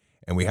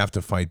 And we have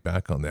to fight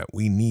back on that.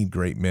 We need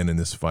great men in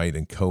this fight,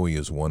 and Coey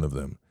is one of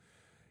them.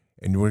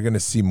 And we're going to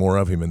see more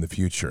of him in the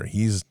future.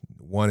 He's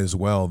one as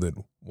well that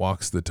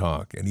walks the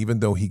talk. And even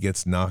though he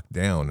gets knocked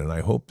down, and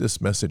I hope this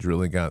message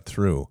really got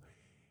through,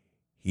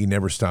 he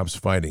never stops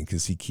fighting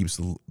because he keeps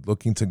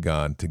looking to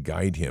God to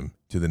guide him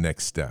to the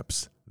next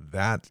steps.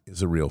 That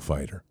is a real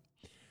fighter.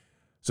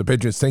 So,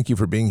 Patriots, thank you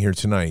for being here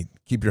tonight.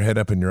 Keep your head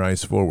up and your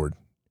eyes forward.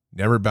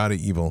 Never bow to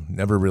evil.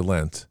 Never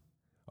relent.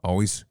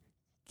 Always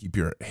keep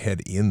your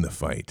head in the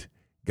fight.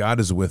 God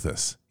is with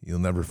us. He'll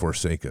never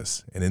forsake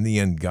us. And in the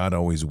end, God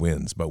always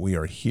wins. But we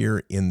are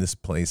here in this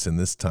place, in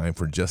this time,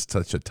 for just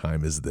such a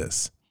time as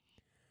this.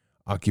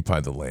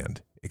 Occupy the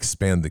land.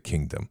 Expand the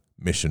kingdom.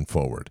 Mission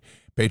forward.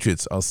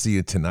 Patriots, I'll see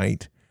you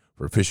tonight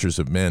for Fishers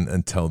of Men.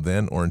 Until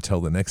then, or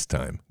until the next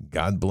time,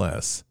 God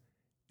bless,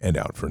 and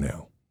out for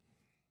now.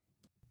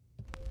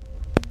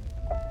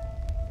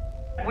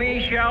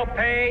 We shall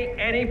pay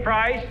any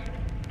price,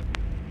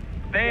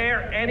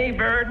 bear any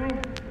burden,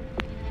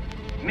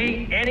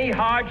 meet any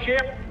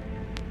hardship,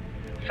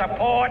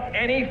 support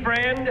any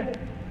friend,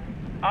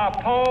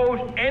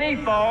 oppose any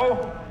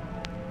foe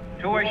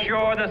to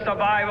assure the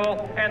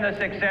survival and the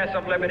success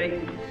of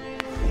liberty.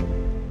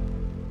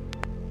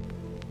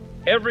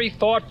 Every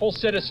thoughtful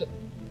citizen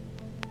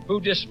who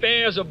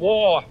despairs of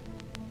war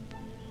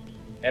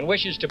and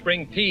wishes to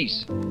bring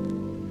peace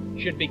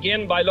should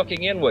begin by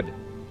looking inward,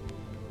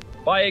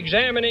 by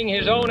examining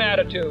his own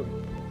attitude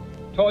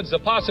towards the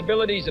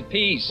possibilities of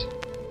peace.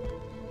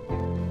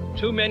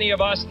 Too many of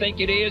us think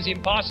it is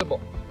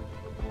impossible.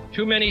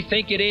 Too many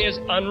think it is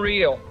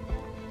unreal.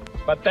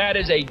 But that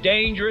is a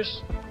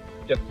dangerous,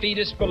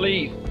 defeatist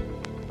belief.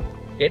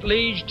 It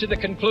leads to the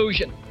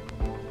conclusion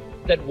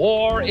that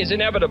war is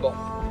inevitable,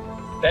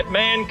 that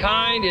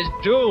mankind is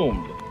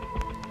doomed,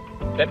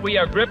 that we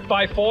are gripped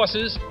by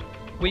forces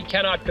we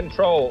cannot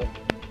control.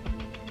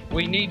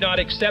 We need not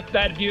accept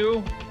that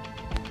view.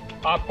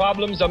 Our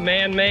problems are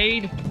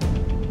man-made,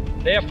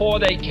 therefore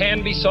they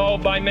can be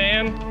solved by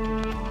man,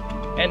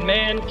 and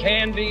man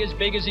can be as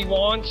big as he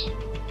wants.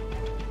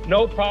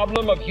 No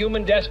problem of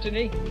human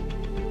destiny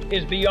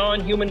is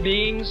beyond human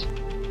beings.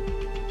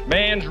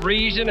 Man's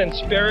reason and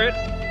spirit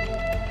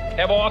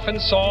have often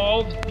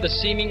solved the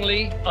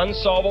seemingly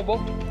unsolvable,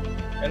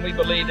 and we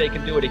believe they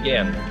can do it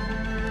again.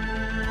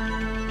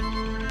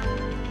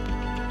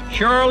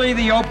 Surely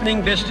the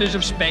opening vistas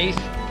of space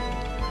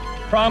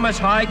promise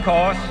high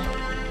costs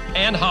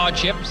and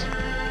hardships,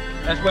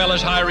 as well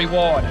as high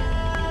reward.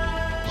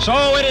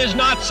 So it is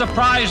not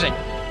surprising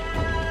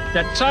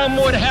that some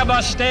would have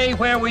us stay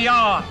where we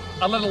are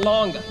a little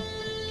longer,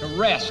 to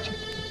rest,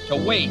 to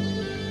wait.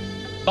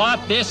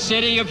 But this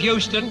city of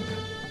Houston,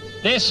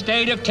 this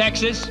state of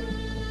Texas,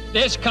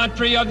 this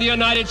country of the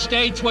United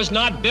States was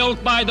not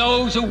built by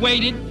those who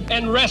waited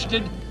and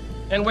rested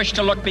and wished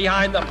to look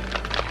behind them.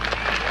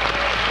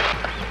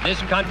 This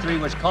country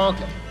was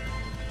conquered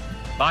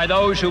by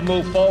those who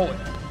move forward,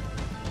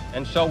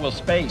 and so will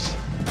space.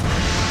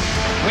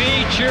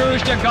 We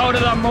choose to go to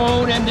the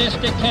moon in this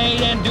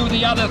decade and do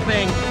the other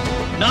thing,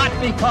 not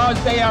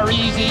because they are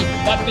easy,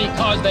 but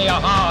because they are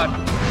hard.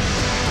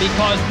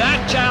 Because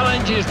that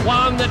challenge is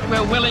one that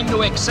we're willing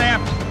to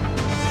accept.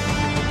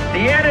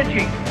 The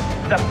energy,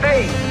 the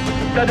faith,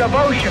 the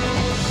devotion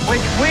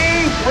which we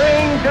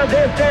bring to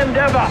this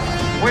endeavor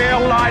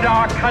will light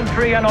our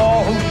country and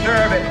all who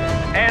serve it.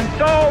 And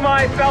so,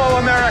 my fellow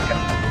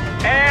Americans,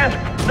 ask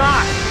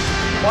not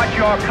what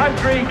your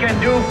country can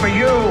do for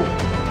you.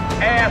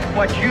 Ask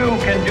what you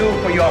can do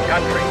for your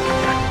country.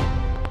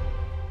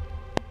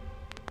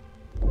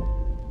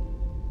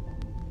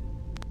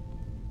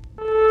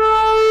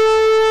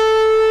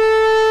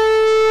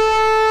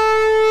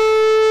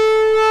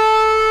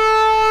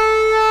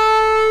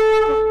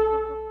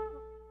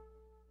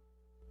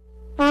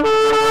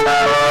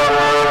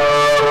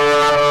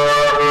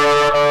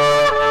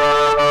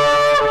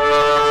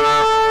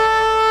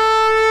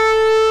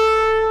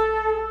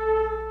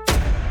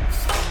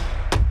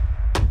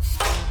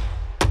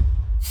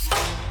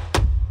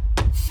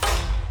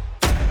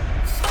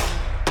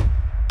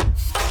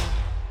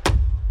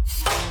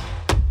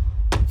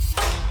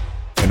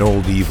 An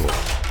old evil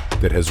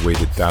that has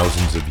waited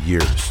thousands of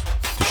years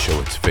to show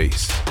its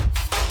face.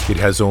 It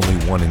has only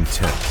one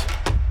intent: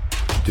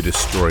 to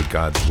destroy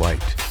God's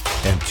light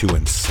and to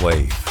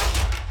enslave.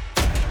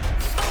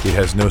 It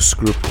has no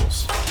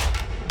scruples.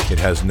 It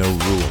has no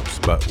rules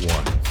but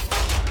one: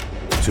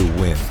 to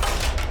win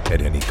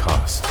at any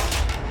cost.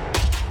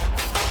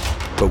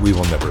 But we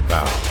will never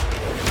bow,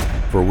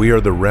 for we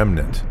are the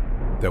remnant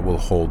that will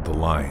hold the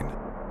line.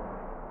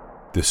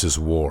 This is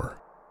war.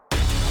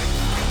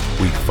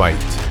 We fight.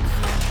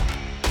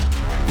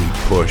 We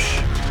push.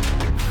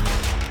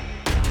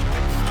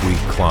 We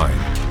climb.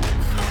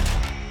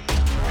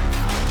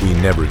 We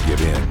never give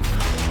in.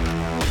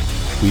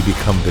 We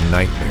become the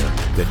nightmare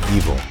that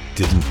evil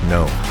didn't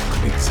know could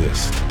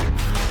exist.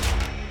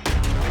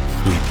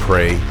 We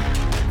pray.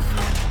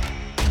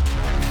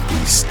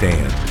 We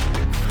stand.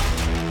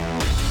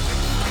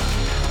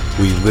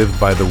 We live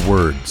by the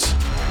words,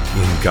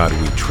 "In God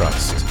we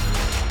trust."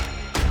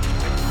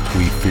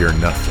 We fear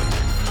nothing.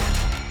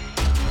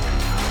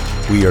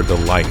 We are the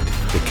light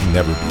that can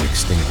never be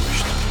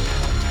extinguished.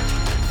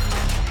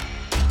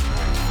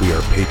 We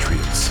are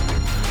patriots.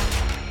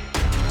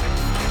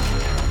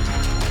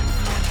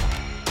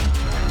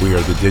 We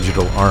are the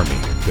digital army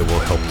that will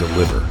help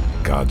deliver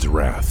God's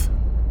wrath.